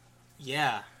turn.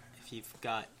 Yeah, if you've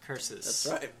got curses.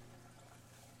 That's right.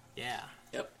 Yeah.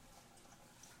 Yep.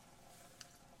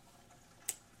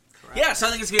 Correct. Yeah, so I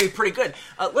think it's going to be pretty good.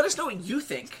 Let us know what you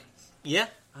think. Yeah.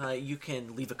 You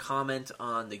can leave a comment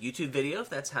on the YouTube video if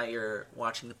that's how you're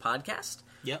watching the podcast.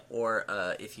 Yep. Or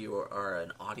if you are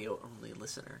an audio-only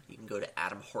listener, you can go to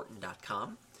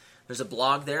adamhorton.com. There's a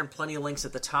blog there and plenty of links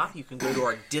at the top. You can go to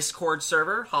our Discord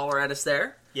server. Holler at us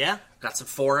there. Yeah. Got some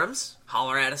forums.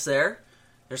 Holler at us there.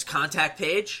 There's a contact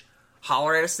page.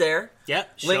 Holler at us there.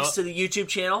 Yep. Links to the YouTube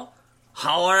channel.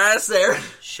 Holler at us there.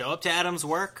 Show up to Adam's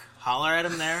work. Holler at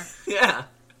him there. Yeah.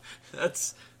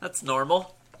 That's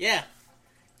normal. Yeah.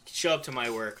 Show up to my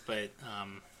work, but,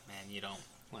 man, you don't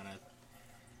want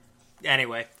to...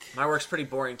 Anyway. My work's pretty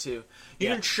boring, too. You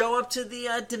can show up to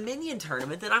the Dominion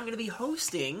tournament that I'm going to be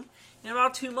hosting in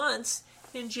about 2 months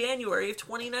in January of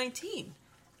 2019.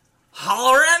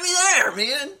 Holler at me there,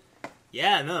 man!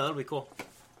 Yeah, no, that'll be cool.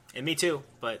 And me too,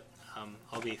 but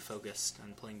I'll be focused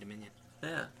on playing Dominion.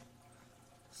 Yeah.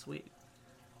 Sweet.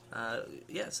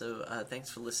 So thanks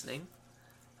for listening.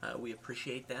 We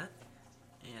appreciate that.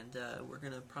 And we're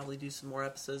going to probably do some more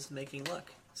episodes of Making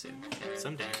Luck soon.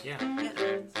 Someday, yeah. Yeah,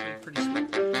 it's gonna be pretty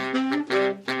sweet.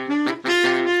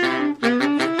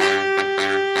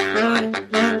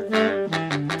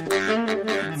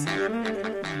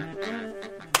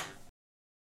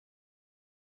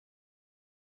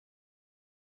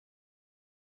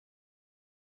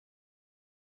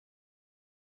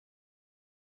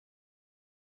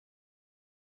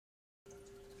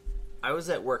 I was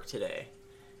at work today,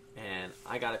 and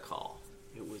I got a call.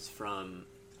 It was from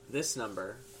this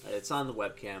number. It's on the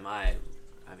webcam. I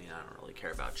mean, I don't really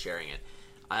care about sharing it.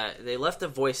 They left a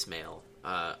voicemail.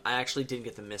 I actually didn't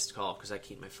get the missed call because I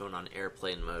keep my phone on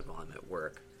airplane mode while I'm at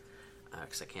work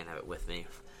because I can't have it with me.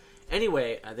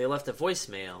 Anyway, they left a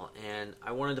voicemail, and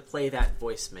I wanted to play that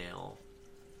voicemail.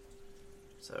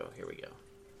 So here we go.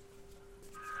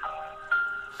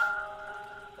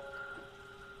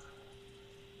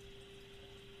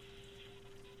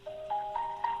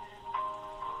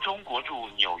 中国驻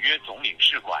纽约总领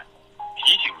事馆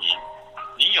提醒您，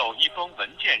您有一封文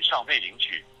件尚未领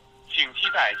取，请期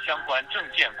待相关证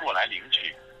件过来领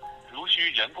取。如需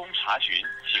人工查询，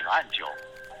请按9。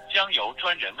将由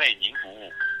专人为您服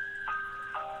务。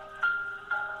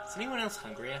 Is anyone else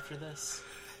hungry after this?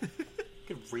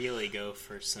 Could really go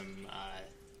for some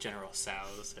General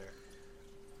Tso's or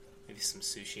maybe some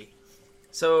sushi.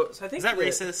 So I think Is that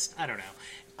racist? I don't know.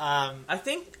 I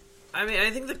think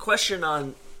the question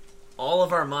on all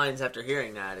of our minds after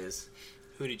hearing that is,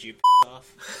 Who did you piss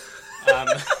off?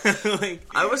 Like,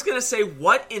 I was gonna say,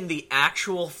 what in the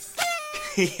actual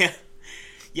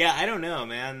yeah, I don't know,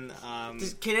 man.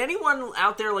 Can anyone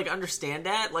out there, like, understand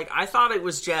that? Like, I thought it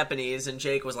was Japanese, and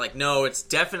Jake was like, no, it's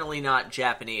definitely not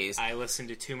Japanese. I listened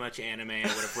to too much anime. I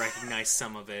would have recognized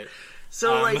some of it.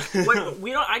 So, like,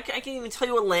 I can't even tell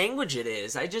you what language it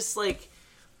is. I just, like,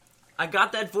 I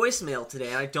got that voicemail today,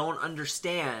 and I don't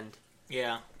understand.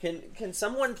 Yeah. Can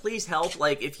someone please help?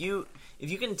 Like, if you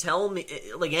can tell me,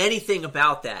 like, anything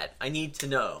about that, I need to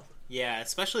know. Yeah,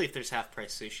 especially if there's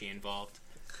half-price sushi involved.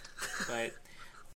 But